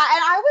 Yeah,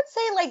 and I would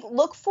say like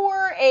look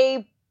for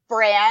a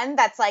brand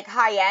that's like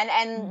high end,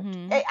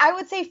 and I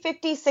would say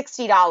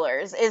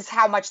 $50-$60 is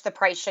how much the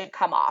price should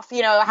come off.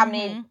 How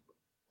many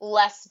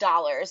less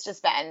dollars to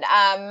spend.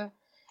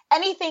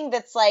 Anything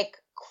that's like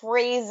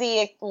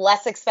crazy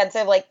less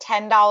expensive, like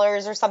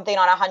 $10 or something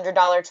on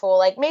 $100 tool,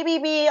 like maybe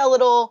be a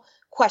little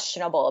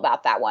questionable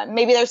about that one.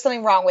 Maybe there's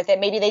something wrong with it.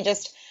 Maybe they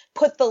just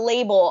put the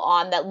label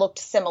on that looked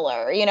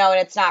similar, and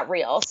it's not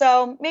real.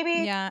 So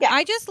maybe, yeah.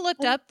 I just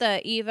looked up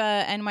the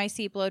Eva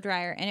NYC blow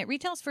dryer, and it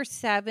retails for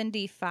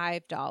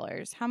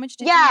 $75. How much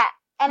did you? Yeah,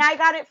 and I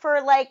got it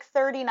for like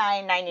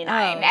 $39.99,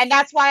 and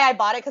that's why I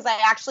bought it, because I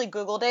actually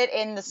Googled it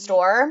in the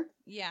store.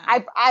 Yeah,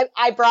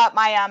 I brought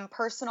my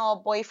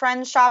personal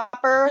boyfriend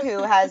shopper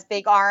who has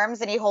big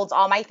arms, and he holds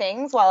all my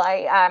things while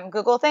I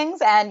Google things,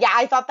 and yeah,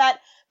 I thought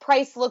that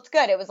price looked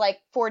good. It was like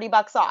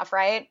 $40 off,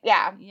 right?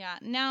 Yeah. Yeah.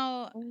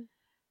 Now.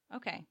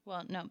 Okay.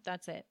 Well, no,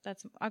 that's it.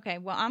 That's okay.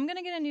 Well, I'm going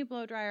to get a new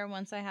blow dryer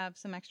once I have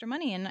some extra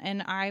money,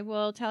 and I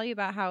will tell you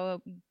about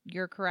how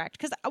you're correct.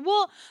 Because, I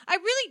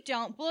really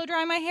don't blow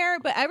dry my hair,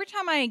 but every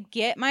time I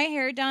get my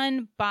hair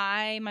done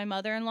by my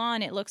mother-in-law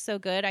and it looks so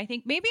good, I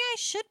think maybe I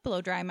should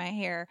blow dry my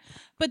hair.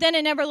 But then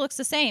it never looks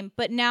the same.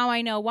 But now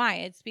I know why.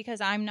 It's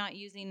because I'm not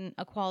using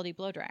a quality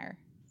blow dryer.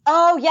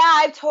 Oh, yeah.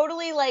 I've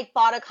totally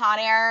bought a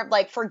Conair,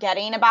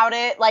 forgetting about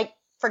it,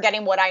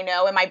 forgetting what I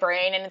know in my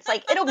brain, and it's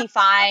like, it'll be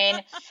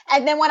fine.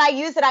 And then when I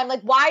use it, I'm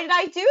like, why did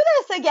I do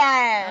this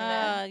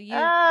again?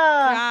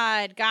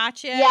 God,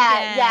 gotcha.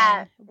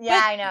 Yeah,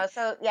 I know.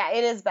 So yeah,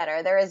 it is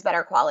better. There is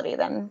better quality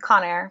than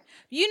Conair.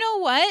 You know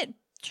what?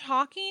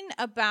 Talking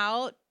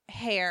about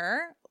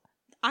hair,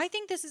 I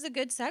think this is a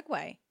good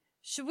segue.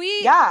 Should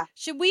we Yeah.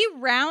 should we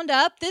round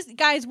up this,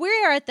 guys? We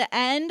are at the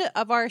end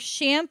of our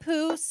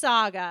shampoo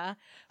saga.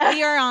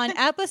 We are on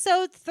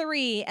episode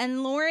 3,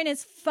 and Lauren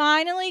is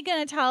finally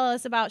going to tell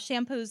us about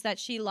shampoos that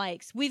she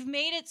likes. We've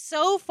made it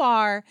so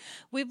far.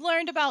 We've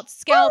learned about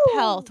scalp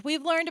health.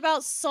 We've learned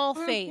about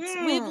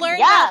sulfates. We've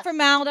learned about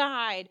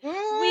formaldehyde.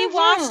 We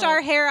washed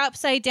our hair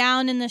upside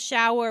down in the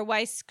shower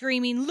while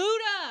screaming,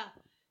 Luda!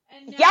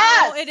 And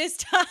now it is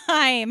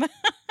time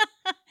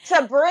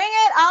to bring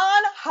it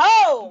on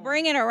home.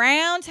 Bring it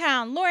around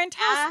town. Lauren,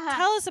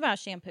 tell us about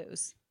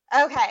shampoos.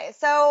 Okay,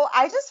 so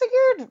I just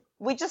figured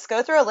we just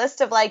go through a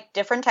list of like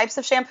different types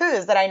of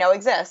shampoos that I know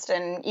exist,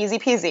 and easy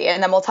peasy.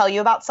 And then we'll tell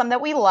you about some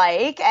that we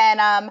like.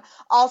 And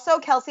also,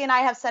 Kelsey and I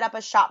have set up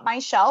a Shop My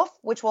Shelf,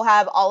 which will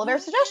have all of our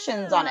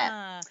suggestions on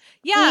it.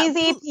 Yeah.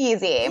 Easy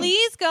peasy.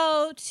 Please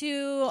go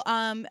to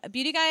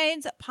Beauty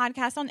Guides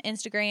Podcast on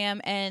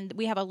Instagram, and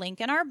we have a link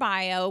in our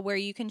bio where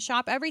you can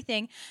shop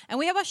everything. And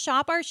we have a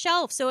Shop Our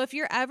Shelf. So if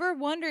you're ever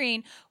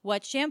wondering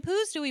what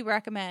shampoos do we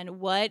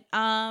recommend, what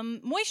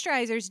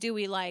moisturizers do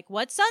we like,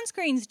 what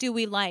sunscreens do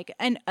we like,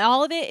 and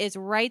all of it is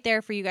right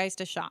there for you guys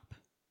to shop.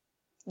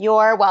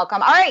 You're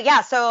welcome. All right.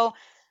 Yeah. So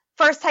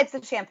first types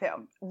of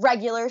shampoo,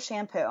 regular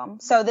shampoo.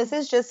 So this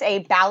is just a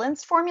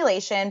balanced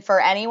formulation for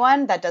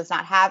anyone that does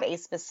not have a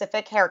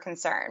specific hair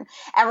concern.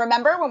 And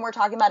remember, when we're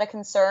talking about a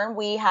concern,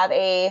 we have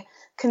a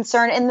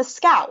concern in the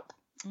scalp.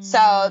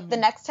 So the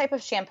next type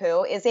of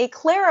shampoo is a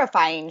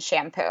clarifying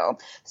shampoo.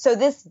 So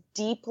this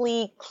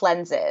deeply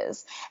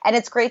cleanses, and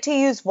it's great to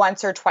use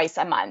once or twice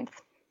a month.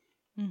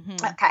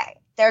 Okay.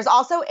 There's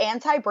also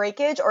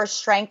anti-breakage or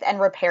strength and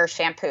repair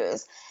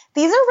shampoos.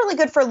 These are really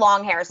good for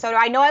long hair. So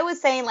I know I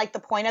was saying like the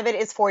point of it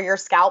is for your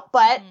scalp,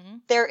 but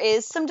there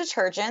is some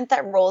detergent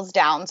that rolls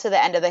down to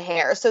the end of the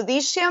hair. So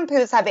these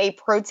shampoos have a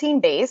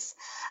protein base.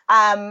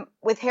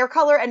 With hair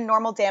color and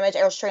normal damage,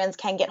 hair strands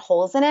can get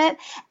holes in it,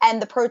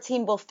 and the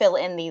protein will fill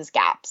in these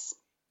gaps.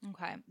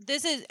 Okay.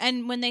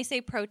 And when they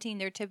say protein,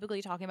 they're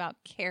typically talking about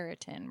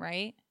keratin,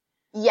 right?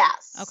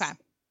 Yes. Okay.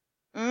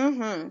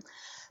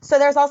 So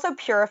there's also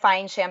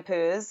purifying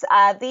shampoos.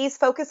 These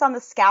focus on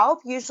the scalp,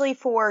 usually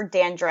for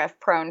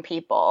dandruff-prone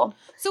people.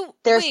 So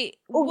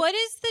what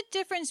is the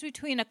difference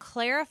between a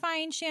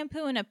clarifying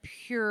shampoo and a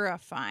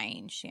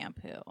purifying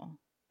shampoo?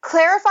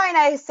 Clarifying,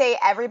 I say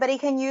everybody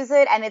can use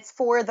it, and it's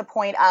for the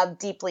point of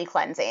deeply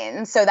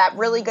cleansing. So that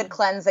really good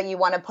cleanse that you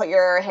want to put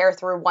your hair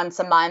through once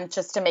a month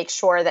just to make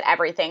sure that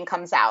everything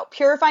comes out.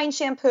 Purifying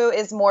shampoo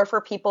is more for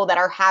people that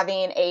are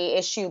having a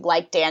issue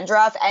like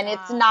dandruff, and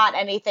it's not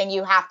anything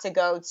you have to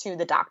go to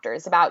the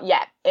doctors about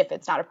yet if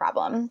it's not a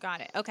problem.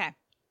 Got it. Okay.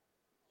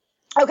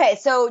 Okay,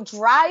 so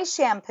dry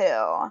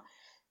shampoo.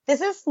 This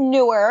is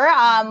newer.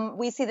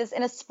 We see this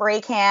in a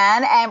spray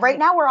can, and right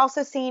now we're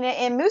also seeing it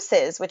in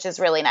mousses, which is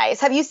really nice.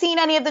 Have you seen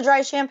any of the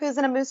dry shampoos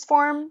in a mousse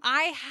form?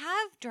 I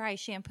have dry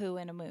shampoo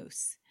in a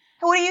mousse.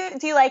 Do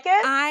you like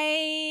it?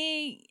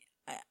 I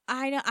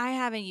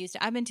haven't used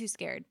it. I've been too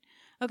scared.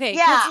 Okay,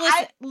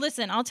 yeah.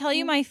 Listen, I'll tell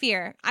you my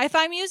fear. If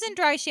I'm using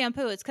dry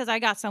shampoo, it's because I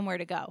got somewhere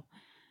to go.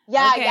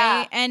 Yeah, okay?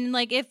 yeah. And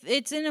like if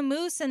it's in a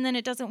mousse and then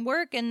it doesn't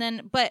work,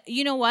 but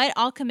you know what?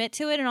 I'll commit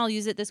to it and I'll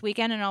use it this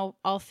weekend and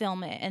I'll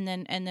film it and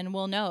then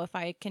we'll know if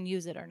I can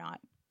use it or not.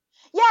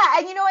 Yeah,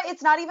 and you know what?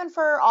 It's not even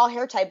for all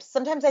hair types.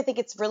 Sometimes I think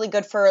it's really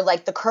good for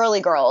like the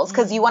curly girls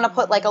because you want to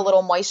put like a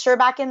little moisture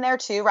back in there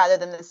too rather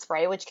than the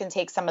spray, which can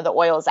take some of the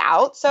oils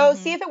out. So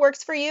see if it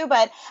works for you,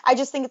 but I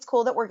just think it's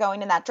cool that we're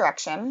going in that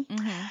direction.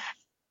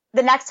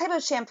 The next type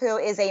of shampoo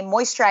is a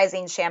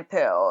moisturizing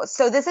shampoo.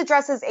 So this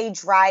addresses a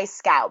dry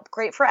scalp.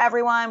 Great for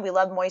everyone. We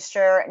love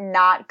moisture,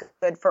 not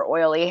good for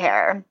oily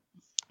hair.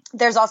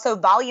 There's also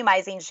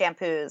volumizing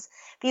shampoos.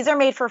 These are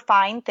made for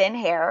fine, thin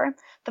hair.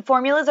 The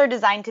formulas are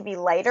designed to be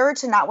lighter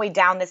to not weigh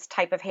down this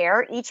type of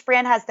hair. Each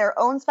brand has their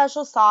own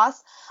special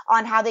sauce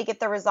on how they get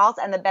the results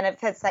and the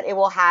benefits that it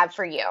will have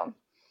for you.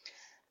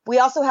 We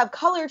also have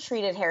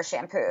color-treated hair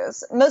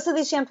shampoos. Most of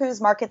these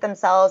shampoos market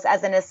themselves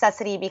as a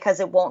necessity because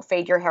it won't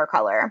fade your hair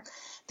color.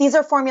 These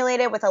are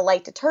formulated with a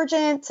light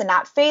detergent to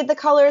not fade the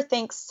color.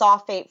 Think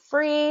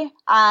sulfate-free. These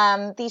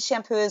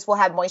shampoos will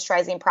have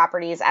moisturizing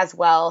properties as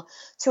well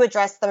to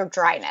address the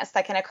dryness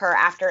that can occur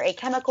after a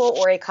chemical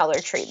or a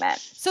color treatment.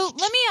 So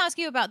let me ask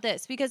you about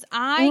this because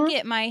I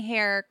get my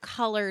hair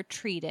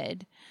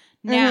color-treated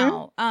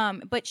now,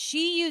 but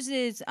she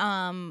uses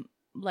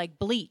like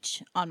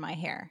bleach on my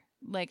hair.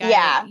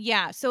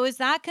 So is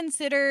that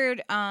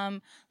considered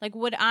like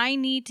would I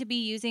need to be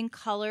using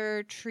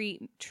color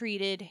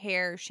treated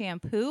hair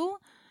shampoo?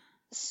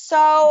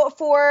 So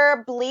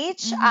for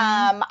bleach,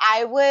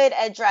 I would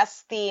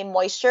address the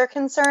moisture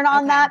concern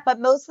on that. But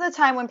most of the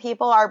time when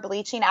people are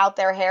bleaching out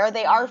their hair,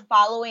 they are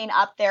following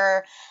up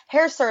their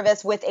hair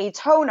service with a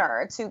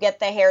toner to get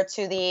the hair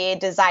to the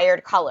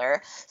desired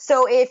color.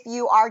 So if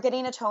you are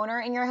getting a toner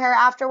in your hair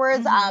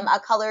afterwards, a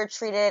color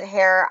treated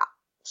hair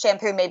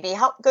shampoo may be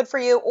good for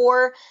you,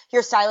 or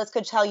your stylist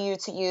could tell you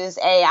to use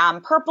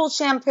a purple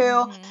shampoo.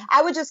 Mm-hmm.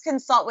 I would just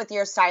consult with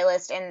your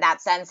stylist in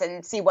that sense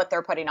and see what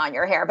they're putting on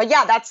your hair. But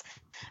yeah, that's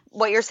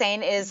what you're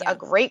saying is a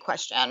great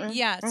question.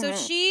 Yeah. So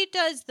she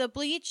does the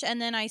bleach,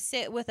 and then I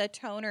sit with a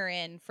toner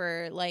in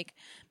for like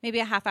maybe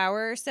a half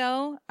hour or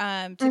so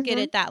to get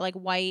it that like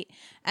white.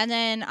 And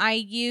then I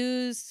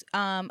use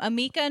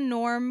Amika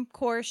Norm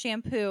Core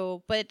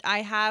shampoo, but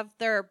I have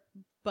their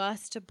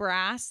Bust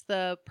Brass,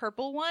 the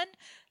purple one,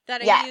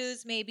 that I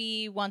use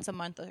maybe once a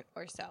month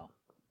or so.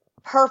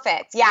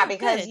 Perfect. Yeah,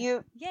 because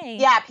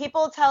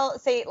people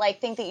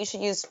think that you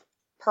should use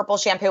purple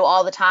shampoo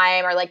all the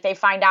time, or like they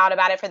find out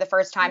about it for the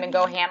first time and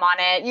go ham on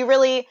it.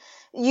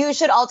 You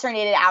should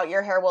alternate it out.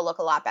 Your hair will look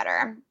a lot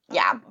better.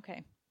 Yeah.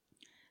 Okay.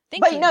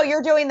 But no,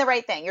 you're doing the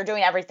right thing. You're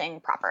doing everything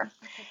proper.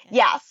 Okay.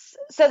 Yes.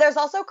 So there's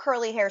also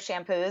curly hair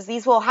shampoos.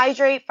 These will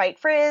hydrate, fight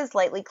frizz,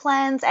 lightly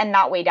cleanse, and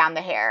not weigh down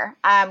the hair.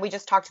 We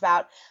just talked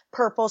about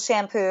purple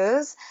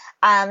shampoos.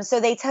 So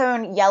they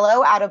tone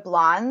yellow out of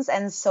blondes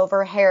and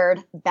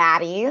silver-haired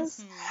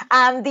baddies.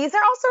 These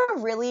are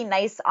also really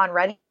nice on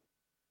red.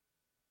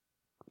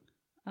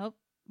 Oh,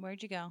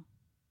 where'd you go?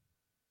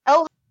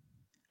 Oh.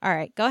 All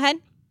right. Go ahead.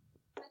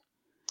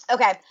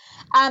 Okay.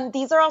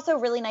 These are also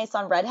really nice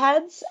on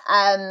redheads.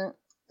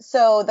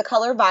 So the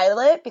color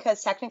violet,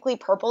 because technically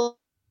purple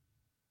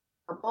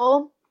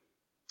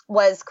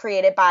was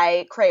created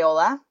by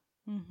Crayola.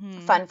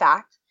 Fun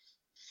fact.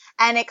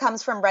 And it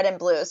comes from red and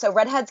blue. So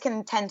redheads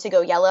can tend to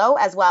go yellow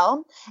as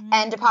well.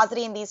 And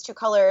depositing these two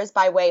colors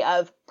by way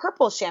of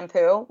purple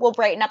shampoo will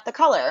brighten up the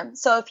color.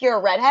 So if you're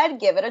a redhead,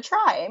 give it a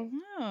try.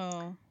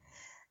 Oh.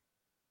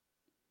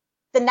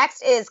 The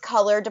next is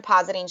color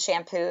depositing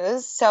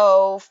shampoos.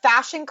 So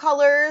fashion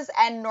colors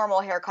and normal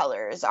hair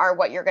colors are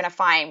what you're going to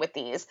find with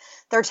these.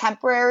 They're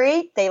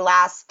temporary. They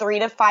last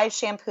 3 to 5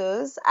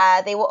 shampoos.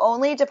 They will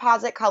only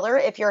deposit color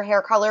if your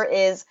hair color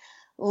is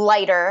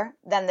lighter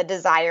than the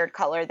desired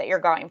color that you're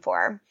going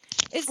for.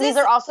 These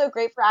are also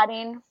great for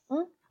adding.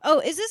 Oh,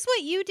 is this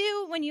what you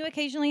do when you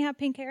occasionally have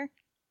pink hair?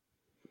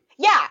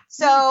 Yeah,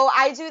 so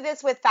I do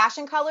this with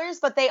fashion colors,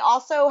 but they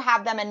also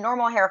have them in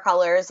normal hair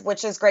colors,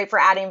 which is great for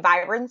adding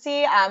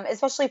vibrancy,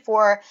 especially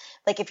for,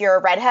 like, if you're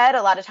a redhead,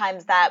 a lot of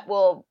times that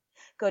will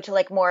go to,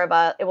 like, more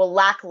of it will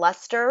lack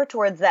luster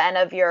towards the end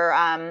of your,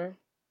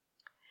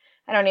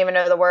 I don't even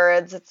know the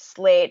words, it's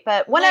late,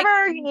 but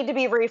whenever you need to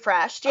be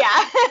refreshed,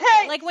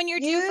 like when you're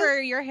due for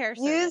your hair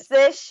service. Use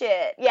this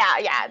shit.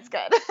 Yeah, it's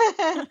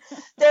good.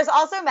 There's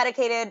also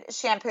medicated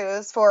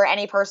shampoos for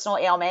any personal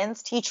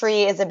ailments. Tea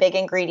tree is a big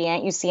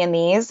ingredient you see in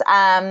these.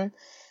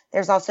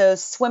 There's also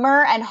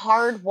swimmer and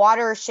hard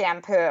water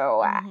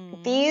shampoo.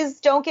 These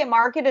don't get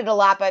marketed a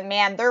lot, but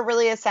man, they're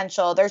really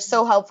essential. They're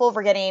so helpful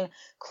for getting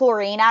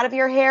chlorine out of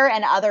your hair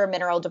and other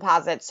mineral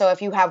deposits. So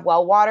if you have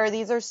well water,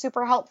 these are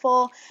super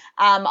helpful.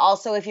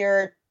 Also, if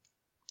you're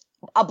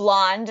a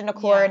blonde in a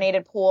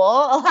chlorinated pool,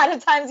 a lot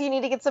of times you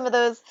need to get some of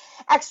those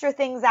extra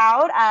things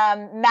out.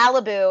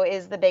 Malibu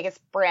is the biggest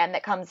brand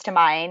that comes to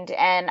mind,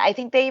 and I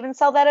think they even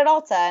sell that at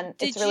Ulta, and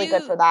it's really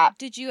good for that.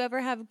 Did you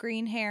ever have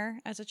green hair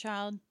as a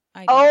child?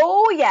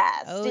 Oh,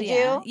 yes. Did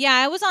you? Yeah,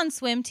 I was on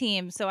swim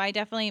team, so I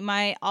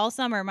definitely, all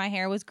summer, my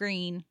hair was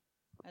green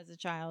as a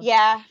child.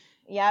 Yeah.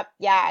 Yep.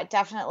 Yeah,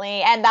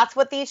 definitely. And that's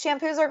what these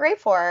shampoos are great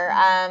for.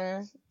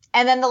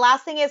 And then the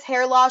last thing is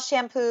hair loss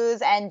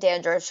shampoos and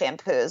dandruff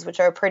shampoos, which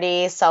are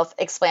pretty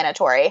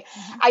self-explanatory.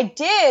 I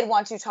did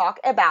want to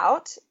talk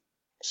about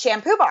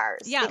shampoo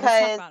bars. Yeah, let's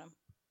talk about them.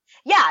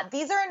 Yeah,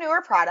 these are a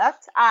newer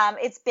product.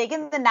 It's big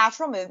in the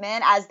natural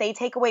movement as they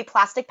take away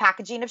plastic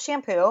packaging of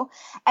shampoo.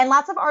 And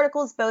lots of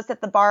articles boast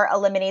that the bar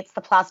eliminates the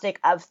plastic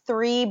of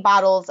 3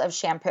 bottles of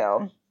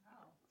shampoo.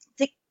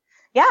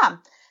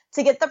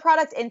 To get the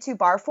product into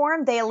bar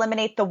form, they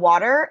eliminate the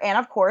water. And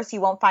of course,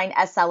 you won't find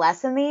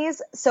SLS in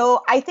these.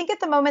 So I think at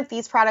the moment,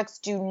 these products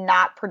do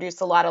not produce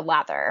a lot of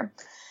lather.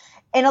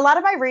 In a lot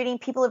of my reading,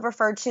 people have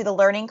referred to the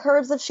learning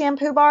curves of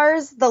shampoo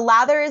bars. The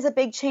lather is a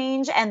big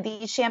change, and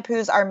these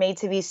shampoos are made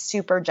to be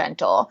super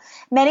gentle.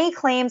 Many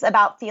claims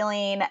about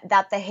feeling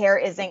that the hair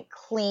isn't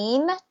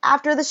clean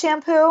after the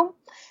shampoo.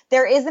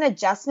 There is an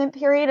adjustment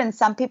period, and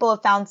some people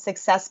have found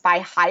success by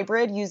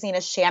hybrid using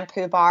a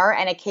shampoo bar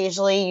and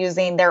occasionally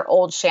using their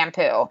old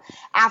shampoo.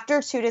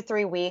 After 2 to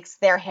 3 weeks,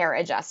 their hair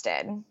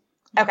adjusted.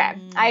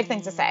 Okay, I have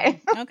things to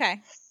say.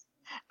 Okay.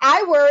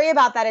 I worry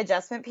about that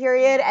adjustment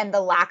period and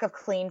the lack of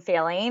clean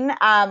feeling.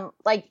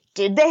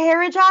 Did the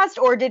hair adjust,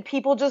 or did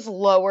people just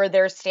lower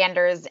their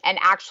standards and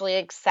actually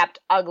accept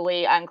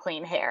ugly,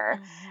 unclean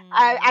hair?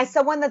 As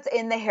someone that's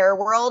in the hair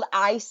world,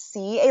 I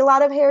see a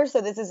lot of hair, so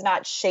this is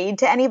not shade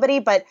to anybody,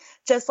 but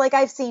just like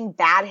I've seen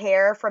bad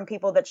hair from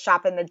people that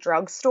shop in the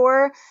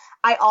drugstore,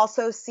 I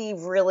also see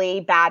really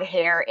bad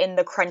hair in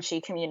the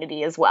crunchy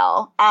community as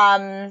well.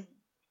 I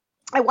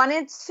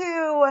wanted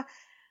to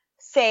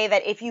say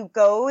that if you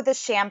go the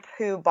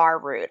shampoo bar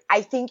route,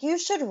 I think you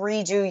should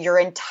redo your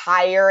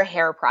entire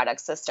hair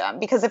product system,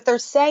 because if they're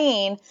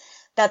saying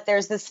that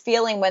there's this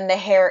feeling when the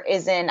hair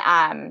isn't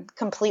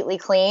completely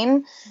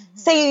clean,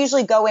 say you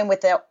usually go in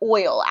with the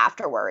oil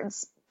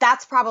afterwards.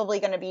 that's probably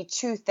going to be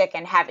too thick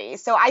and heavy.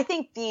 So I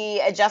think the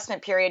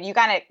adjustment period, you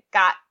got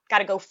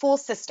to go full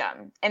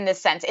system in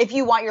this sense if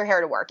you want your hair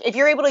to work. If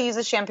you're able to use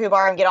a shampoo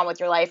bar and get on with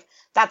your life,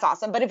 that's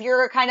awesome. But if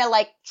you're kind of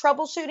like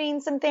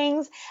troubleshooting some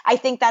things, I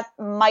think that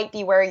might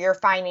be where you're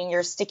finding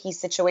your sticky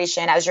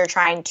situation as you're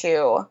trying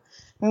to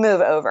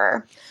move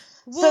over.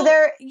 Well,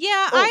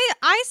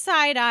 I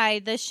side eye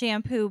the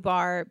shampoo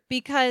bar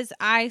because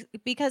I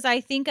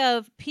think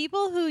of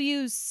people who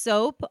use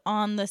soap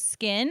on the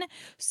skin.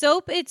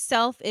 Soap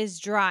itself is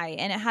dry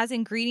and it has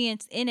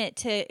ingredients in it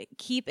to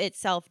keep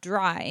itself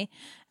dry.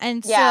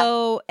 And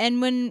so,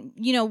 and when,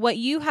 what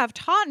you have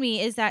taught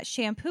me is that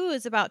shampoo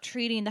is about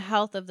treating the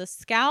health of the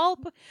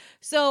scalp.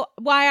 So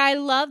why I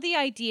love the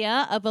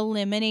idea of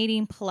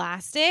eliminating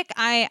plastic,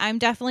 I'm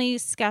definitely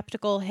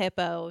skeptical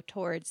hippo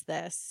towards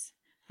this.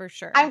 For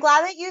sure. I'm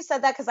glad that you said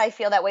that because I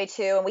feel that way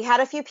too. And we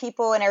had a few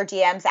people in our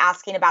DMs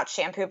asking about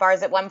shampoo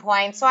bars at one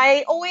point. So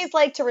I always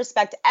like to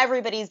respect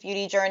everybody's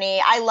beauty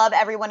journey. I love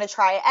everyone to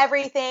try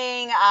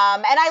everything. And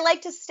I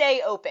like to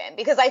stay open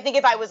because I think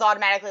if I was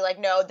automatically like,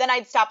 no, then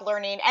I'd stop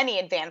learning any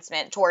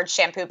advancement towards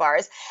shampoo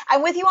bars.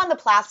 I'm with you on the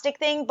plastic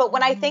thing. But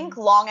when I think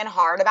long and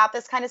hard about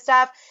this kind of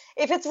stuff,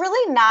 if it's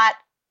really not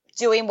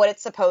doing what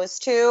it's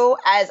supposed to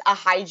as a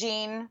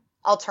hygiene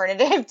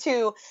alternative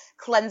to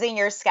cleansing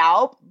your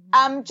scalp,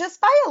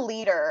 just buy a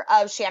liter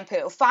of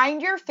shampoo.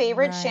 Find your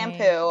favorite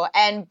shampoo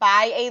and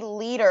buy a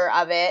liter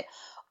of it,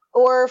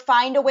 or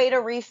find a way to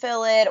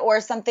refill it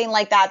or something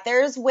like that.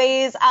 There's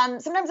ways.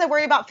 Sometimes I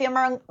worry about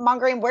fear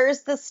mongering.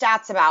 Where's the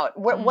stats about?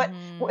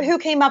 Who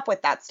came up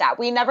with that stat?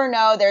 We never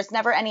know. There's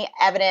never any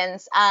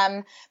evidence.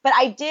 But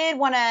I did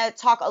want to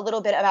talk a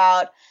little bit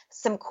about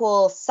some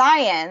cool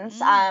science.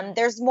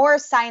 There's more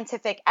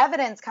scientific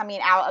evidence coming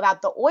out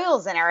about the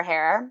oils in our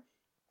hair.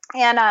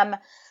 And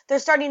they're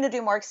starting to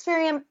do more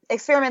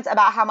experiments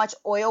about how much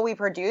oil we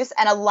produce.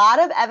 And a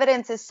lot of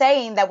evidence is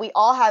saying that we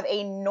all have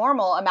a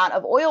normal amount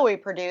of oil we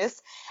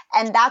produce.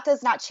 And that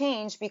does not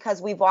change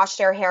because we've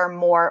washed our hair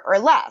more or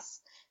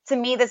less. To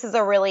me, this is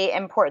a really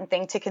important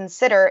thing to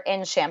consider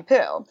in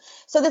shampoo.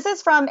 So this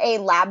is from a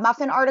Lab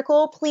Muffin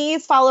article.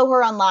 Please follow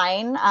her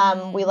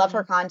online. We love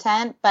her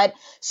content. But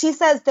she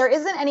says there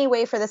isn't any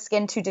way for the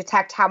skin to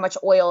detect how much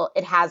oil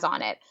it has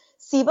on it.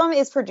 Sebum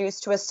is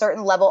produced to a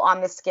certain level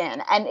on the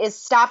skin and is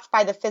stopped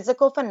by the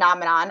physical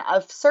phenomenon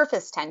of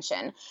surface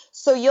tension.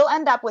 So you'll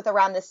end up with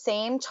around the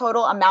same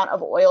total amount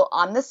of oil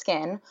on the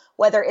skin,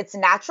 whether it's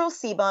natural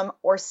sebum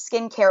or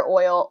skincare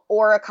oil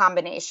or a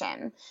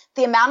combination.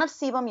 The amount of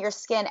sebum your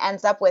skin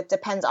ends up with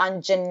depends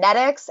on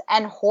genetics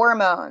and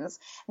hormones,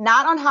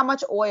 not on how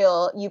much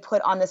oil you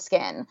put on the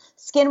skin.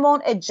 Skin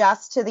won't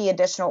adjust to the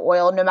additional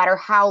oil no matter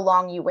how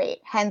long you wait,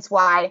 hence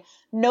why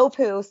no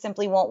poo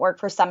simply won't work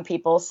for some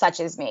people, such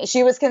as me.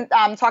 She was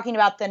talking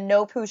about the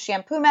no poo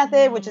shampoo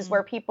method, which is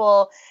where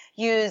people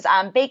use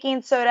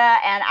baking soda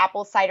and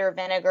apple cider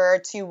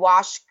vinegar to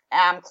wash,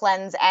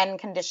 cleanse, and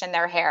condition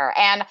their hair.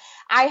 And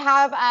I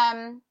have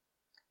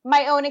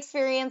my own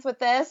experience with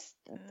this.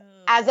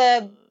 As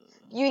a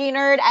beauty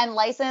nerd and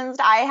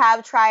licensed, I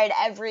have tried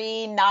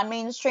every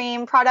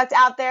non-mainstream product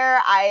out there.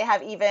 I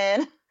have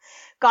even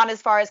gone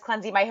as far as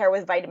cleansing my hair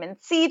with vitamin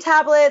C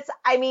tablets.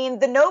 I mean,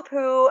 the no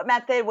poo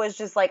method was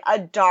just like a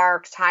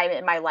dark time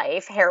in my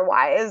life,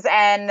 hair-wise,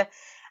 and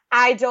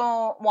I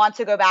don't want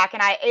to go back.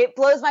 And it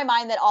blows my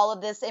mind that all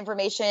of this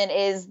information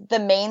is the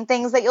main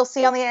things that you'll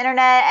see on the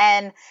internet,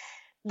 and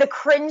the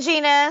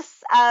cringiness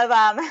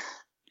of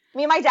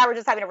me and my dad were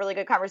just having a really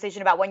good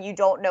conversation about when you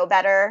don't know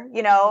better,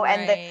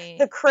 and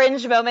the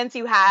cringe moments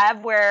you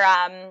have where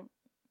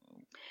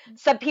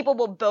some people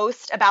will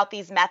boast about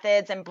these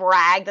methods and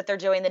brag that they're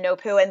doing the no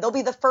poo, and they'll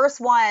be the first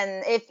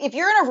one. If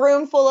you're in a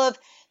room full of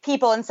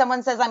people and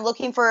someone says, I'm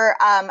looking for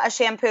a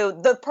shampoo,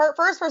 the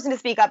first person to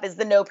speak up is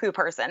the no poo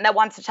person that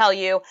wants to tell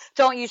you,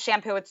 don't use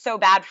shampoo. It's so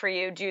bad for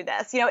you. Do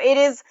this. It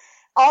is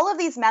all of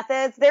these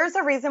methods. There's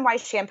a reason why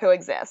shampoo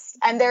exists,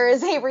 and there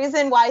is a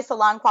reason why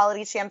salon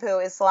quality shampoo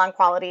is salon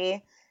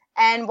quality,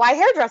 and why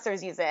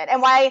hairdressers use it,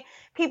 and why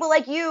people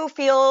like you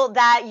feel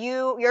that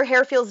your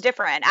hair feels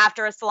different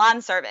after a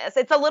salon service.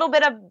 It's a little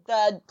bit of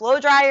the blow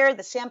dryer,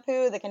 the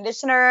shampoo, the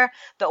conditioner,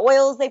 the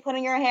oils they put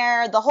in your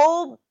hair, the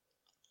whole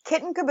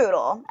kit and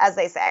caboodle, as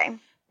they say.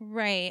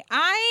 Right.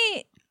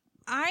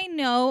 I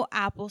know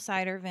apple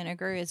cider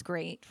vinegar is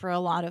great for a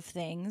lot of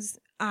things.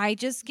 I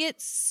just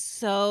get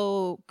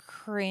so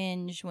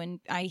cringe when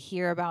I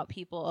hear about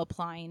people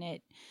applying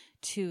it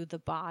to the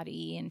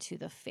body and to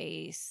the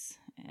face.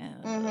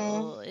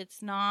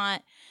 It's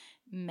not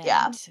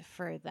meant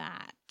for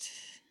that.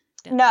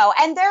 No,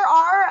 and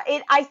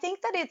I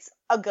think that it's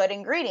a good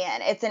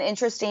ingredient. It's an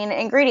interesting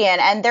ingredient.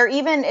 And there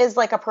even is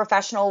like a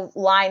professional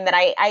line that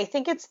I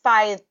think it's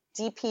by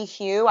DP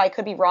Hue. I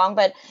could be wrong,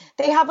 but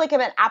they have like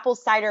an apple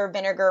cider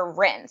vinegar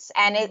rinse,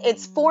 and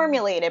it's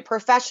formulated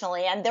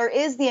professionally, and there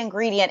is the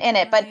ingredient in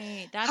it.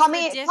 Right. But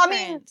coming,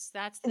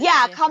 That's the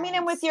yeah, difference. coming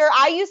in with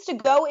I used to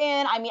go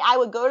in. I mean, I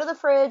would go to the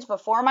fridge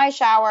before my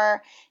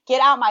shower,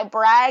 get out my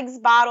Bragg's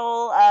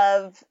bottle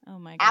of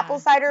apple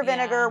cider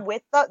vinegar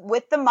with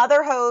the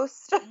Mother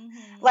Host.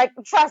 Like,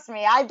 trust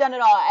me, I've done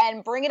it all,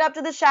 and bring it up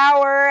to the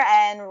shower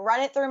and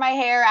run it through my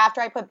hair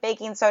after I put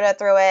baking soda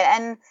through it.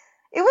 And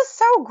it was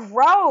so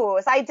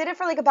gross. I did it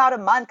for like about a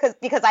month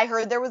because I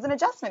heard there was an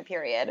adjustment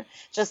period,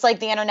 just like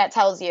the internet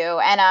tells you.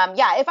 And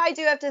yeah, if I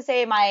do have to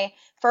say my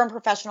firm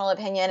professional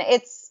opinion,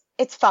 it's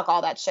fuck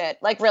all that shit.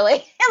 Like, really.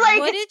 Like,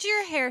 what did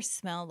your hair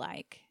smell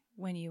like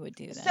when you would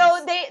do this?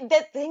 So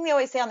the thing they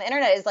always say on the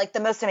internet is like the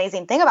most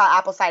amazing thing about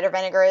apple cider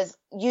vinegar is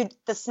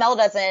the smell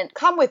doesn't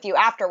come with you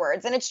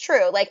afterwards. And it's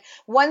true. Like,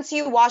 once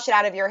you wash it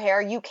out of your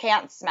hair, you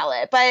can't smell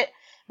it. But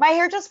my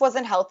hair just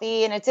wasn't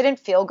healthy, and it didn't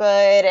feel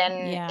good,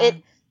 and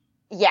it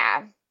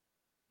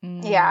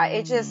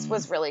just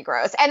was really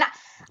gross. And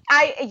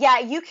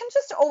you can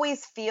just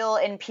always feel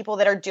in people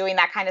that are doing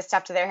that kind of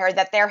stuff to their hair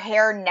that their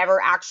hair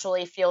never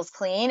actually feels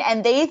clean,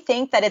 and they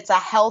think that it's a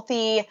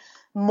healthy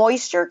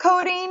moisture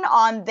coating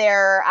on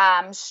their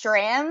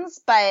strands.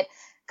 But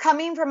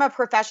coming from a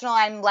professional,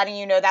 I'm letting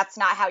you know that's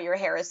not how your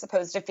hair is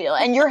supposed to feel.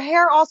 And your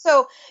hair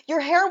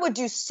would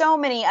do so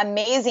many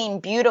amazing,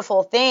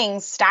 beautiful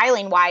things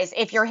styling wise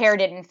if your hair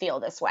didn't feel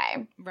this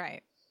way.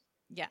 Right.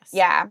 Yes.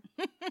 Yeah.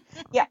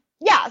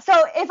 Yeah. So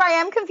if I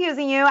am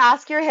confusing you,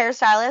 ask your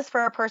hairstylist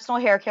for a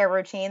personal hair care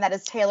routine that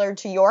is tailored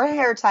to your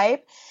hair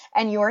type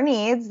and your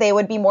needs. They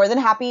would be more than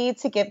happy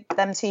to give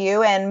them to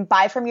you, and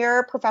buy from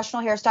your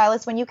professional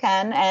hairstylist when you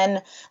can,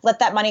 and let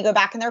that money go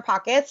back in their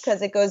pockets,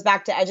 because it goes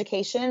back to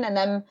education and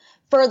then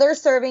further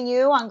serving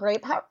you on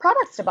great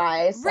products to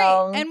buy. So.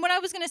 Right. And what I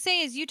was going to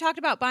say is, you talked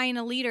about buying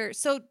a liter.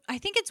 So I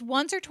think it's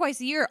once or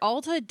twice a year,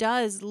 Ulta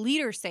does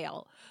liter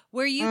sale,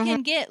 where you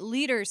can get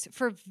liters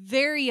for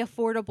very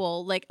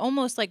affordable, like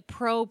almost like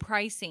pro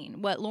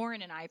pricing, what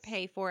Lauren and I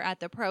pay for at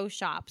the pro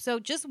shop. So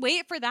just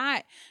wait for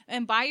that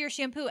and buy your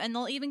shampoo, and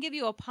they'll even give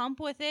you a pump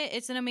with it.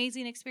 It's an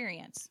amazing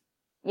experience.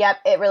 Yep,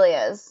 it really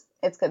is.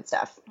 It's good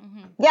stuff.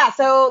 Yeah,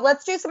 so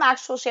let's do some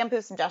actual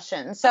shampoo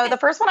suggestions. So the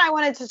first one I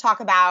wanted to talk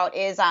about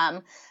is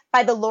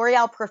by the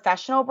L'Oreal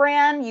Professional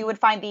brand. You would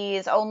find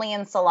these only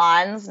in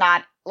salons,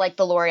 not like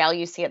the L'Oreal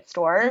you see at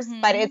stores,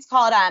 but it's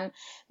called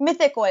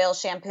Mythic Oil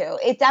Shampoo.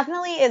 It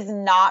definitely is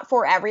not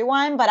for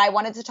everyone, but I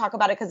wanted to talk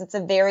about it because it's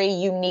a very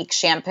unique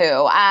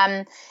shampoo.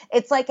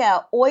 It's like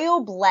a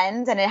oil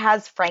blend, and it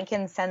has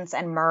frankincense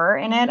and myrrh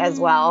in it as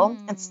well.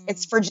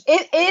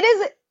 It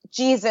is.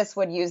 Jesus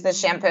would use this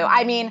shampoo.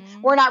 I mean,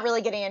 we're not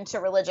really getting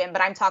into religion,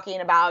 but I'm talking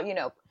about,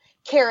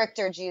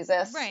 character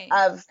Jesus. Right.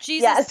 Of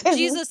Jesus, yes.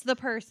 Jesus the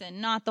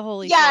person, not the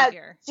Holy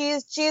Savior.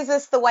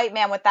 Jesus the white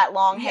man with that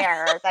long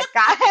hair. That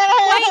guy.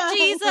 White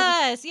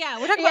Jesus. Yeah,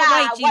 we're talking about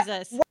white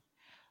Jesus.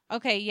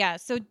 Okay, yeah.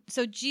 So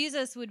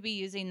Jesus would be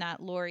using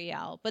that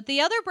L'Oreal. But the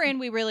other brand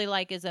we really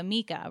like is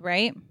Amika,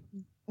 right?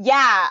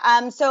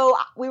 Yeah. So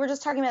we were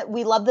just talking about,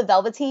 we love the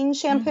Velveteen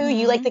shampoo.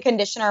 You like the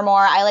conditioner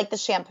more. I like the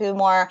shampoo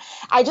more.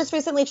 I just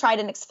recently tried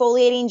an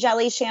exfoliating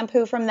jelly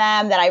shampoo from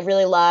them that I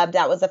really loved.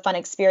 That was a fun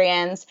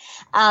experience.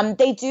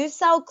 They do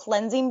sell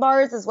cleansing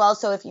bars as well.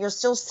 So if you're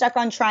still stuck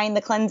on trying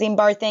the cleansing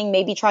bar thing,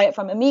 maybe try it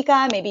from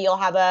Amika. Maybe you'll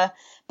have a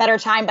better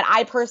time. But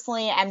I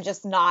personally am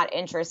just not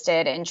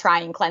interested in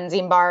trying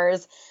cleansing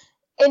bars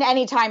in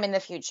any time in the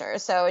future.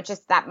 So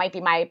that might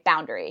be my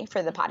boundary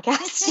for the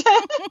podcast.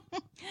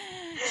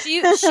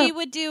 She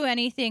would do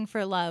anything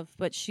for love,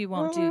 but she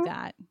won't do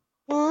that.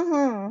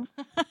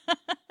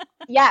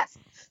 Yes.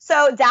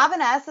 So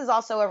Davines is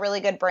also a really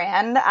good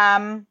brand.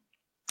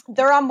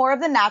 They're on more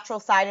of the natural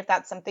side if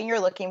that's something you're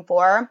looking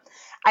for.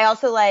 I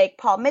also like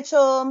Paul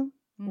Mitchell,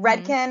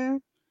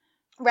 Redken.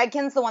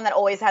 Redken's the one that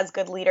always has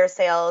good liter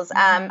sales.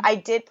 I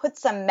did put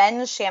some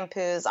men's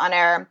shampoos on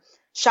our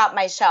Shop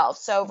My Shelf.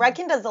 So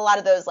Redken does a lot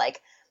of those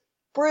like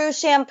brew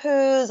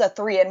shampoos, a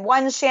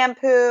 3-in-1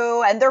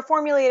 shampoo, and they're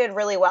formulated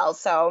really well.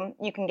 So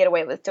you can get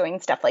away with doing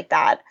stuff like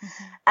that.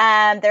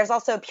 There's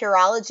also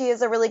Pureology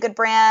is a really good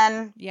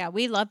brand. Yeah,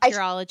 we love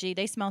Pureology.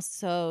 They smell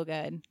so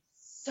good.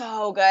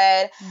 So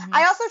good.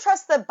 I also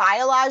trust the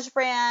Biolage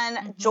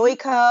brand,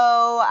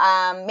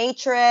 Joico,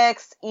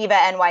 Matrix, Eva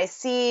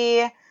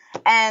NYC,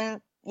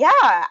 and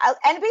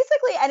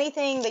basically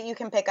anything that you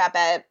can pick up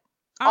at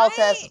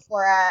Ulta,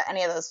 Sephora,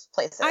 any of those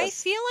places. I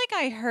feel like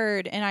I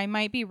heard, and I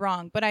might be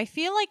wrong, but I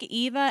feel like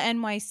Eva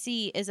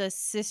NYC is a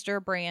sister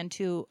brand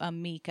to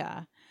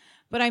Amika.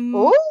 But I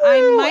might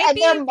and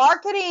be. Their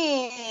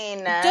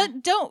marketing.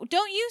 Don't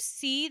you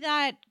see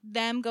that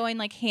them going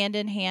like hand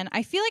in hand?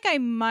 I feel like I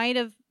might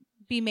have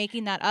be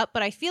making that up,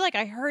 but I feel like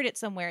I heard it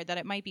somewhere that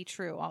it might be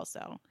true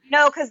also.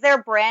 No, because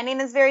their branding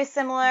is very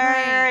similar.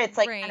 It's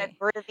like kind of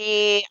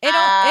groovy.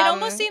 It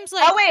almost seems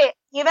like... Oh, wait.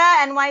 Eva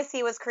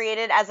NYC was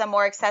created as a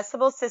more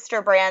accessible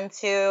sister brand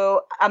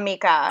to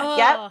Amika. Oh,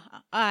 yep.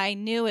 I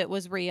knew it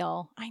was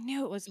real.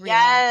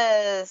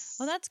 Yes.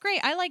 Well, that's great.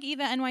 I like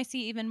Eva NYC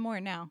even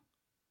more now.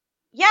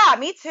 Yeah,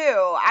 me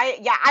too.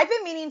 I've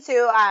been meaning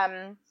to.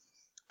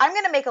 I'm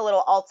gonna make a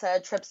little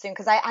Ulta trip soon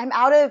because I'm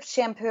out of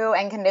shampoo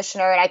and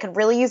conditioner and I could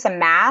really use a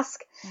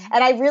mask. Mm.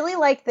 And I really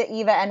like the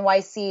Eva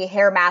NYC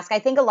hair mask. I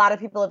think a lot of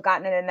people have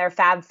gotten it in their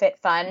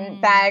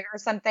FabFitFun bag or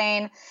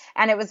something,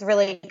 and it was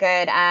really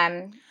good.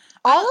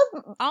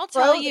 I'll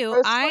tell you,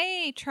 Rose,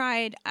 I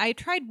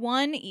tried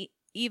one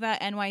Eva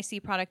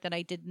NYC product that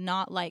I did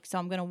not like, so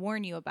I'm going to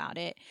warn you about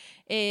it.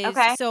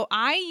 Okay. So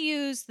I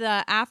use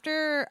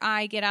after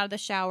I get out of the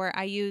shower,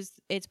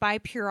 it's by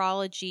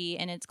Pureology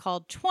and it's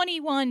called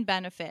 21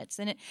 Benefits,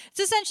 and it's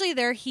essentially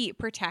their heat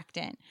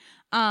protectant.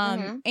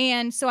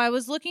 And so I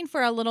was looking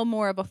for a little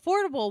more of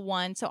affordable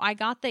one. So I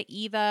got the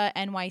Eva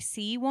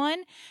NYC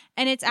one,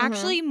 and it's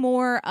actually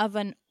more of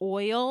an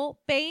oil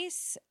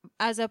base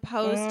as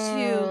opposed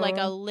to like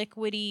a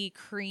liquidy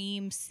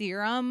cream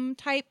serum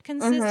type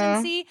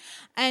consistency.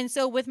 And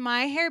so with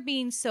my hair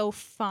being so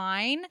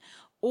fine,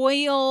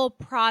 oil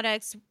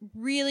products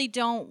really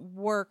don't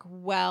work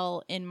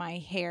well in my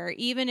hair.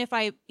 Even if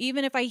I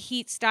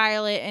heat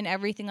style it and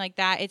everything like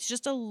that, it's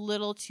just a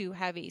little too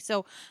heavy.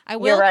 So I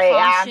will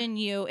caution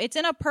you. It's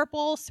in a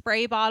purple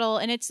spray bottle,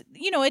 and it's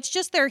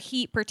just their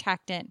heat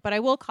protectant, but I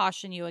will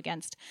caution you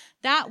against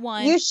that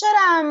one. You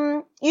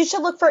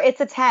should look for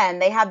It's a 10.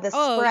 They have this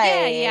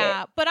spray.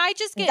 Yeah. But I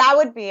just get that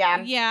would be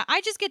yeah,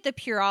 I just get the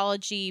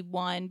Pureology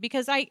one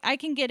because I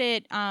can get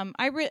it.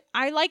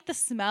 I like the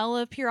smell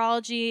of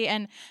Pureology,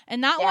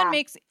 and that one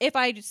makes, if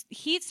I just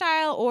heat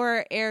style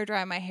or air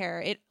dry my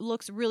hair, it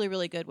looks really,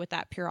 really good with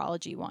that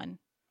Pureology one.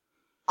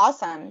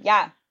 Awesome.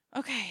 Yeah.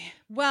 Okay.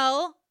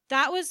 Well,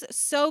 that was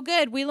so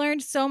good. We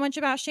learned so much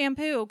about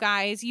shampoo,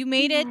 guys. You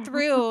made it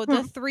through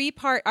the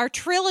 3-part, our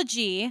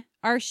trilogy,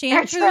 our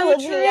shampoo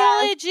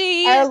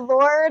trilogy. Our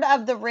Lord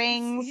of the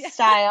Rings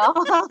style.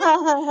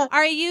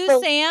 Are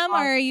you Sam or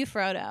are you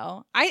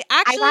Frodo? I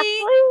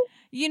actually,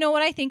 you know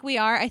what I think we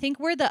are? I think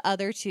we're the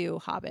other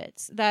 2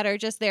 hobbits that are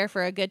just there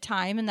for a good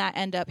time and that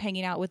end up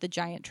hanging out with the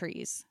giant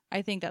trees.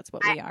 I think that's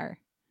what we are.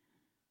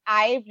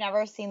 I've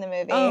never seen the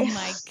movie. Oh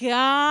my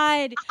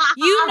God.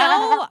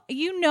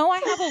 You know I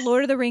have a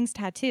Lord of the Rings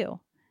tattoo.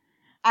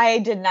 I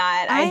did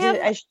not.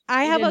 I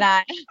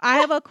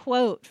have a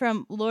quote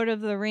from Lord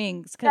of the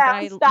Rings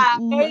because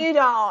No, you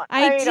don't.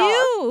 I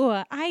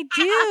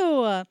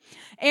do.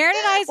 Aaron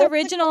and I's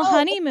original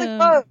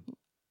honeymoon.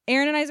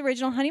 Aaron and I's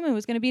original honeymoon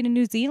was going to be in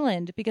New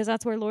Zealand because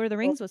that's where Lord of the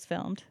Rings was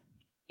filmed.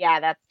 Yeah,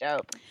 that's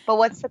dope. But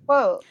what's the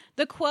quote?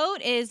 The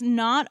quote is,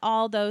 "Not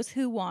all those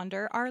who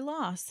wander are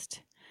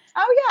lost."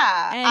 Oh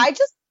yeah, and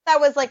that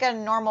was like a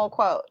normal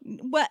quote.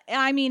 Well,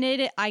 I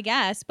mean, I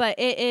guess, but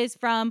it is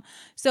from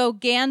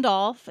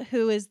Gandalf,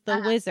 who is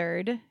the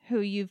wizard,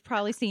 who you've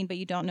probably seen, but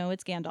you don't know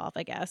it's Gandalf,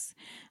 I guess.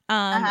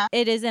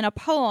 It is in a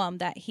poem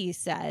that he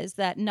says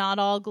that not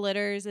all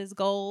glitters is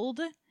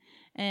gold,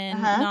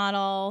 and not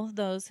all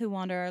those who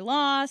wander are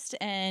lost,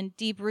 and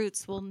deep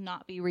roots will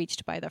not be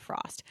reached by the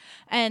frost.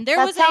 And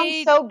that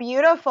sounds so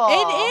beautiful.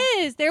 It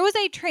is. There was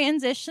a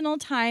transitional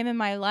time in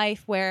my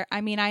life where,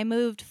 I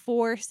moved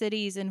 4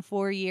 cities in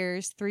 4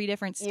 years, 3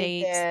 different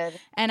states. You did.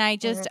 And I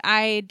just,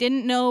 I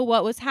didn't know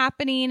what was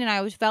happening, and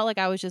I felt like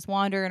I was just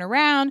wandering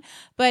around.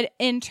 But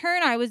in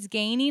turn, I was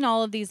gaining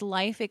all of these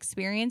life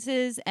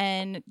experiences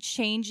and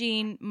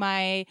changing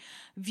my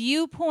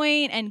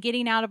viewpoint and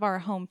getting out of our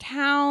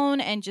hometown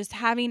and just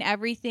having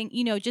everything,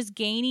 just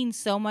gaining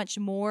so much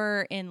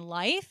more in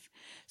life.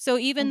 So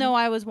even though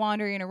I was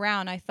wandering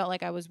around, I felt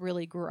like I was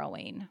really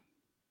growing.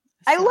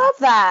 I love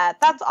that.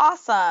 That's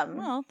awesome.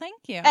 Well,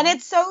 thank you. And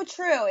it's so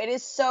true. It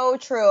is so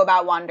true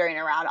about wandering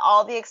around.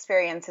 All the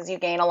experiences you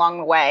gain along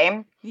the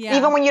way. Yeah.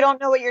 Even when you don't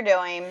know what you're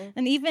doing.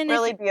 And even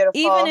beautiful.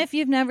 Even if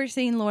you've never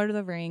seen Lord of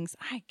the Rings,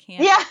 I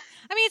can't. Yeah.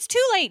 It's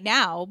too late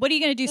now. What are you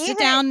going to do? Sit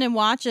down and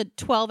watch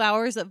 12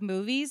 hours of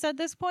movies at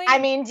this point?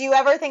 Do you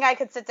ever think I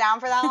could sit down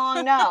for that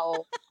long?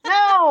 No.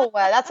 No.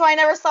 That's why I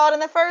never saw it in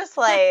the first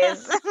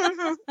place.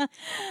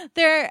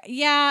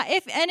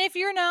 If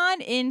you're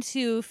not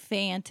into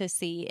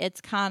fantasy,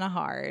 it's kind of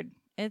hard.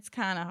 It's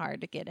kind of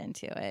hard to get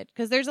into it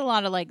because there's a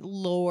lot of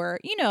lore,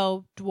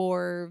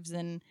 dwarves,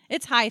 and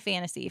it's high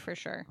fantasy for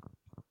sure.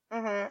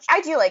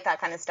 I do like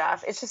that kind of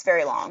stuff. It's just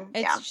very long.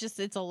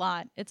 It's a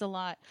lot. It's a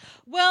lot.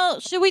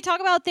 Well, should we talk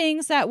about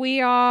things that we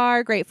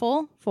are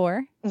grateful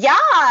for?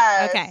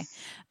 Yeah. Okay.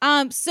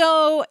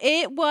 So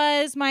it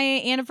was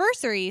my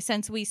anniversary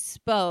since we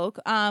spoke.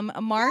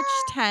 March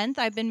 10th.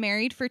 I've been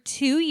married for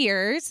 2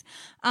 years.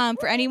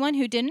 For anyone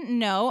who didn't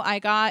know, I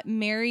got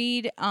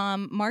married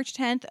March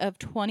 10th of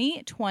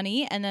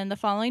 2020, and then the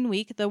following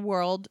week the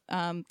world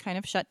kind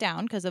of shut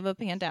down because of a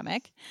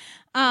pandemic.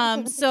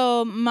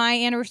 So my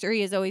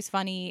anniversary is always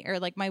funny, or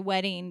my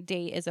wedding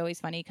date is always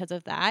funny because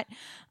of that.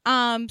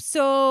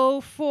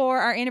 So for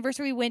our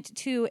anniversary, we went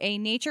to a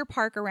nature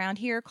park around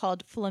here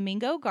called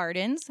Flamingo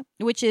Gardens,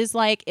 which is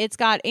it's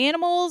got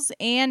animals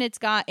and it's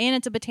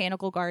a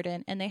botanical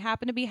garden, and they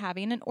happen to be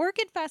having an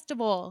orchid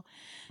festival.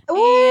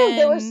 Ooh,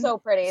 they were so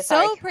pretty. pretty.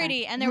 So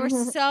pretty. And there were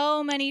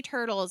so many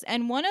turtles.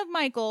 And one of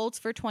my goals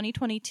for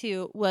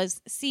 2022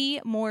 was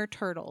see more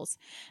turtles.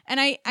 And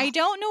I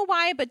don't know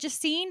why, but just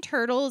seeing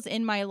turtles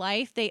in my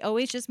life, they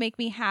always just make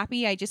me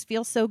happy. I just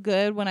feel so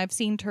good when I've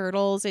seen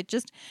turtles. It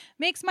just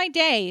makes my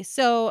day.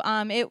 So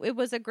it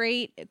was a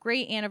great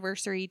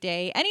anniversary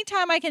day.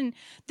 Anytime I can,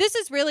 this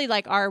is really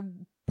like our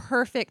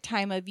perfect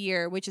time of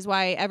year, which is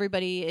why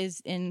everybody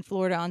is in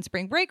Florida on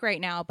spring break right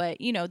now.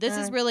 But, you know, this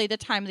is really the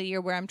time of the year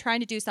where I'm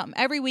trying to do something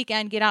every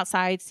weekend, get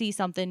outside, see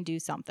something, do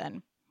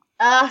something.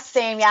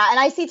 Same, yeah. And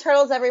I see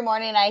turtles every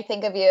morning and I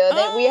think of you.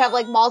 We have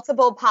like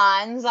multiple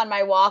ponds on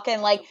my walk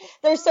and like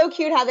they're so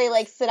cute how they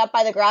like sit up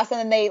by the grass and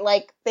then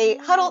they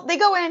huddle, they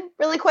go in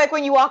really quick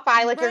when you walk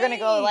by, like you're gonna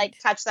go like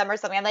touch them or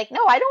something. I'm like,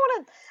 no, I'm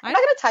not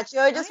gonna touch you.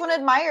 I just want to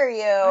admire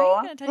you.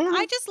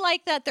 I just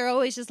like that they're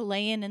always just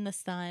laying in the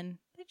sun.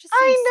 They just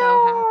seem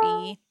so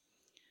happy.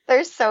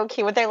 They're so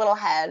cute with their little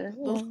head.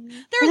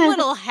 Their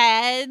little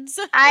heads.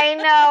 I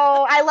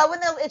know. I love when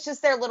it's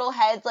just their little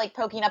heads like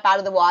poking up out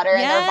of the water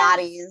and their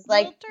bodies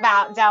like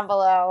down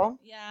below.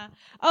 Yeah.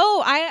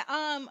 Oh,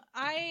 I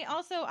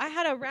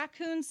had a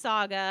raccoon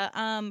saga.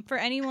 For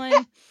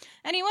anyone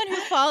who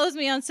follows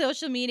me on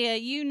social media,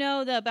 you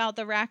know about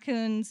the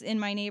raccoons in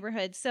my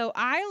neighborhood. So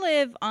I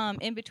live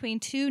in between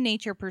two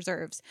nature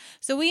preserves.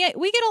 So we get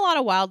a lot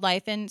of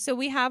wildlife, and so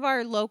we have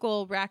our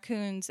local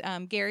raccoons,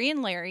 Gary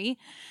and Larry.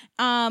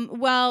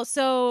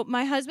 So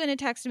my husband had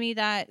texted me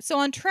that so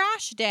on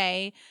trash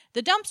day,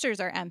 the dumpsters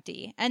are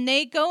empty and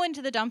they go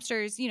into the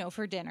dumpsters, you know,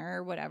 for dinner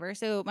or whatever.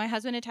 So my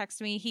husband had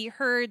texted me, he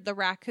heard the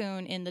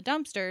raccoon in the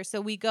dumpster. So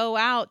we go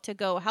out to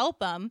go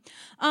help him.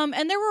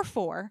 And there were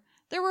four.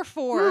 There were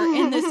four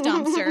in this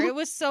dumpster. It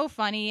was so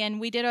funny. And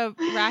we did a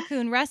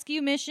raccoon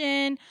rescue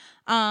mission.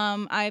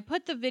 I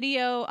put the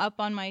video up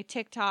on my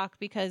TikTok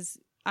because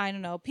I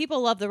don't know,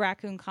 people love the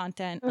raccoon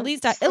content. At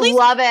least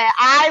love it.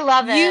 I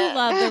love it. You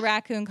love the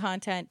raccoon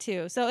content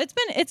too. So it's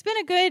been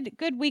a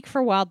good week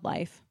for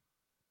wildlife.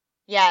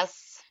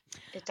 Yes,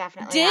 it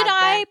definitely did.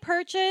 I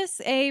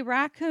purchase a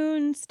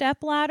raccoon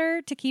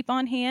stepladder to keep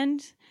on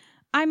hand?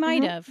 I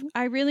might have.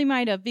 I really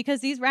might have,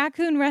 because these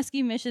raccoon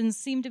rescue missions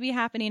seem to be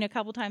happening a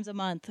couple times a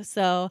month.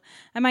 So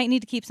I might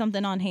need to keep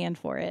something on hand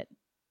for it.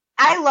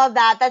 I love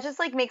that. That just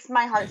like makes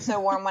my heart so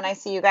warm when I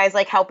see you guys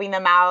like helping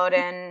them out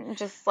and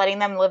just letting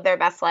them live their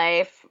best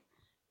life.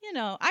 You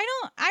know, I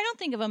don't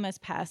think of them as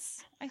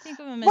pests. I think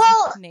of them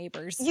as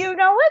neighbors. You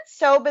know what's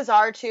so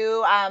bizarre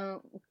too?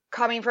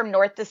 Coming from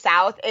north to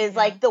south is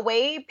like the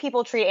way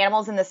people treat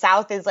animals in the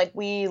south is like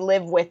we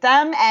live with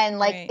them, and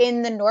like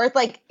in the north,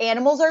 like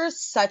animals are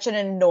such an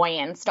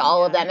annoyance to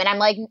all of them. And I'm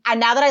like, and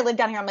now that I live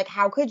down here, I'm like,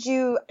 how could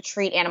you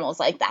treat animals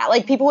like that?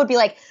 Like people would be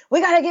like, we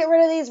gotta get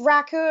rid of these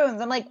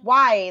raccoons. I'm like,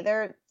 why?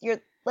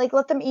 You're like,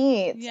 let them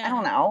eat. I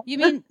don't know. You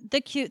mean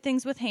the cute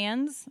things with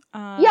hands?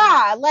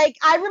 Yeah, like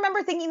I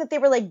remember thinking that they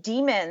were like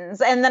demons,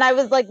 and then I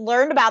was like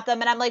learned about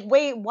them, and I'm like,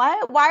 wait,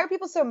 what? Why are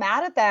people so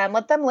mad at them?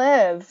 Let them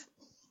live.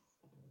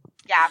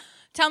 Yeah.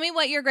 Tell me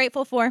what you're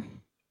grateful for.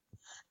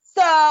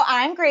 So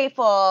I'm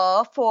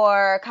grateful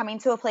for coming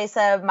to a place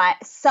of my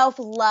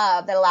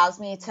self-love that allows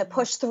me to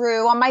push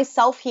through on my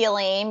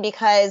self-healing,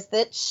 because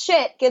that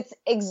shit gets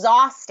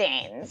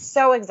exhausting.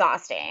 So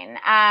exhausting.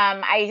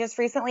 I just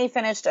recently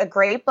finished a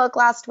great book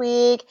last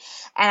week,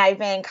 and I've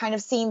been kind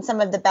of seeing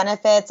some of the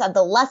benefits of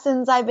the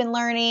lessons I've been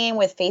learning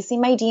with facing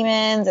my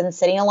demons and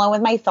sitting alone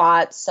with my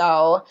thoughts.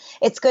 So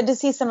it's good to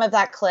see some of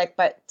that click,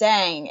 but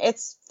dang,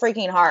 it's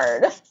freaking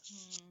hard.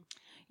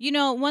 You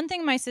know, one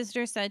thing my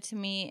sister said to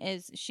me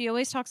is she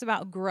always talks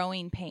about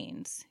growing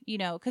pains, you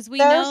know, because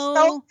They're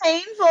so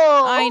painful.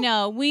 I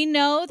know. We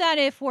know that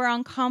if we're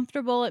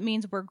uncomfortable, it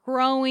means we're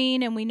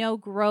growing, and we know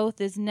growth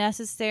is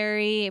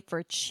necessary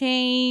for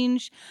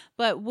change.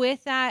 But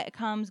with that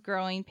comes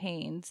growing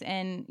pains.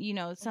 And, you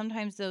know,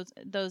 sometimes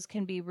those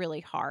can be really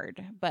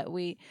hard, but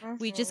we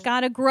just got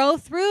to grow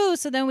through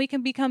so then we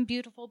can become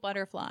beautiful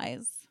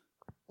butterflies.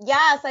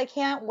 Yes, I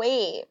can't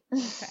wait.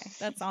 Okay,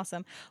 that's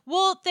awesome.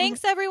 Well,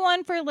 thanks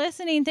everyone for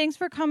listening. Thanks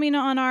for coming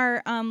on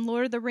our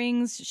Lord of the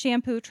Rings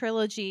shampoo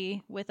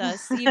trilogy with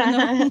us, even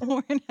though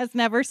Lauren has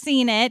never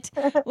seen it.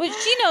 Well,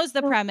 she knows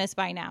the premise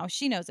by now.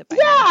 She knows it by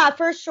now. Yeah,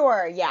 for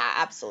sure. Yeah,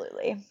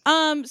 absolutely.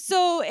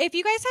 So if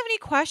you guys have any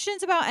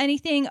questions about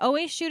anything,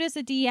 always shoot us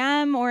a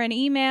DM or an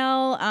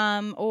email,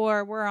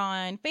 or we're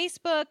on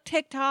Facebook,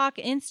 TikTok,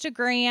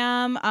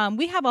 Instagram.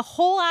 We have a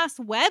whole ass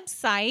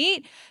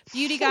website,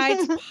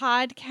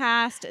 beautyguidespodcast.com.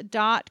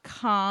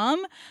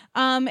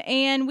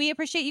 And we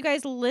appreciate you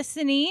guys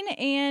listening,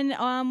 and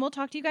we'll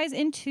talk to you guys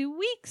in 2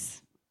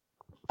 weeks.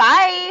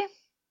 Bye.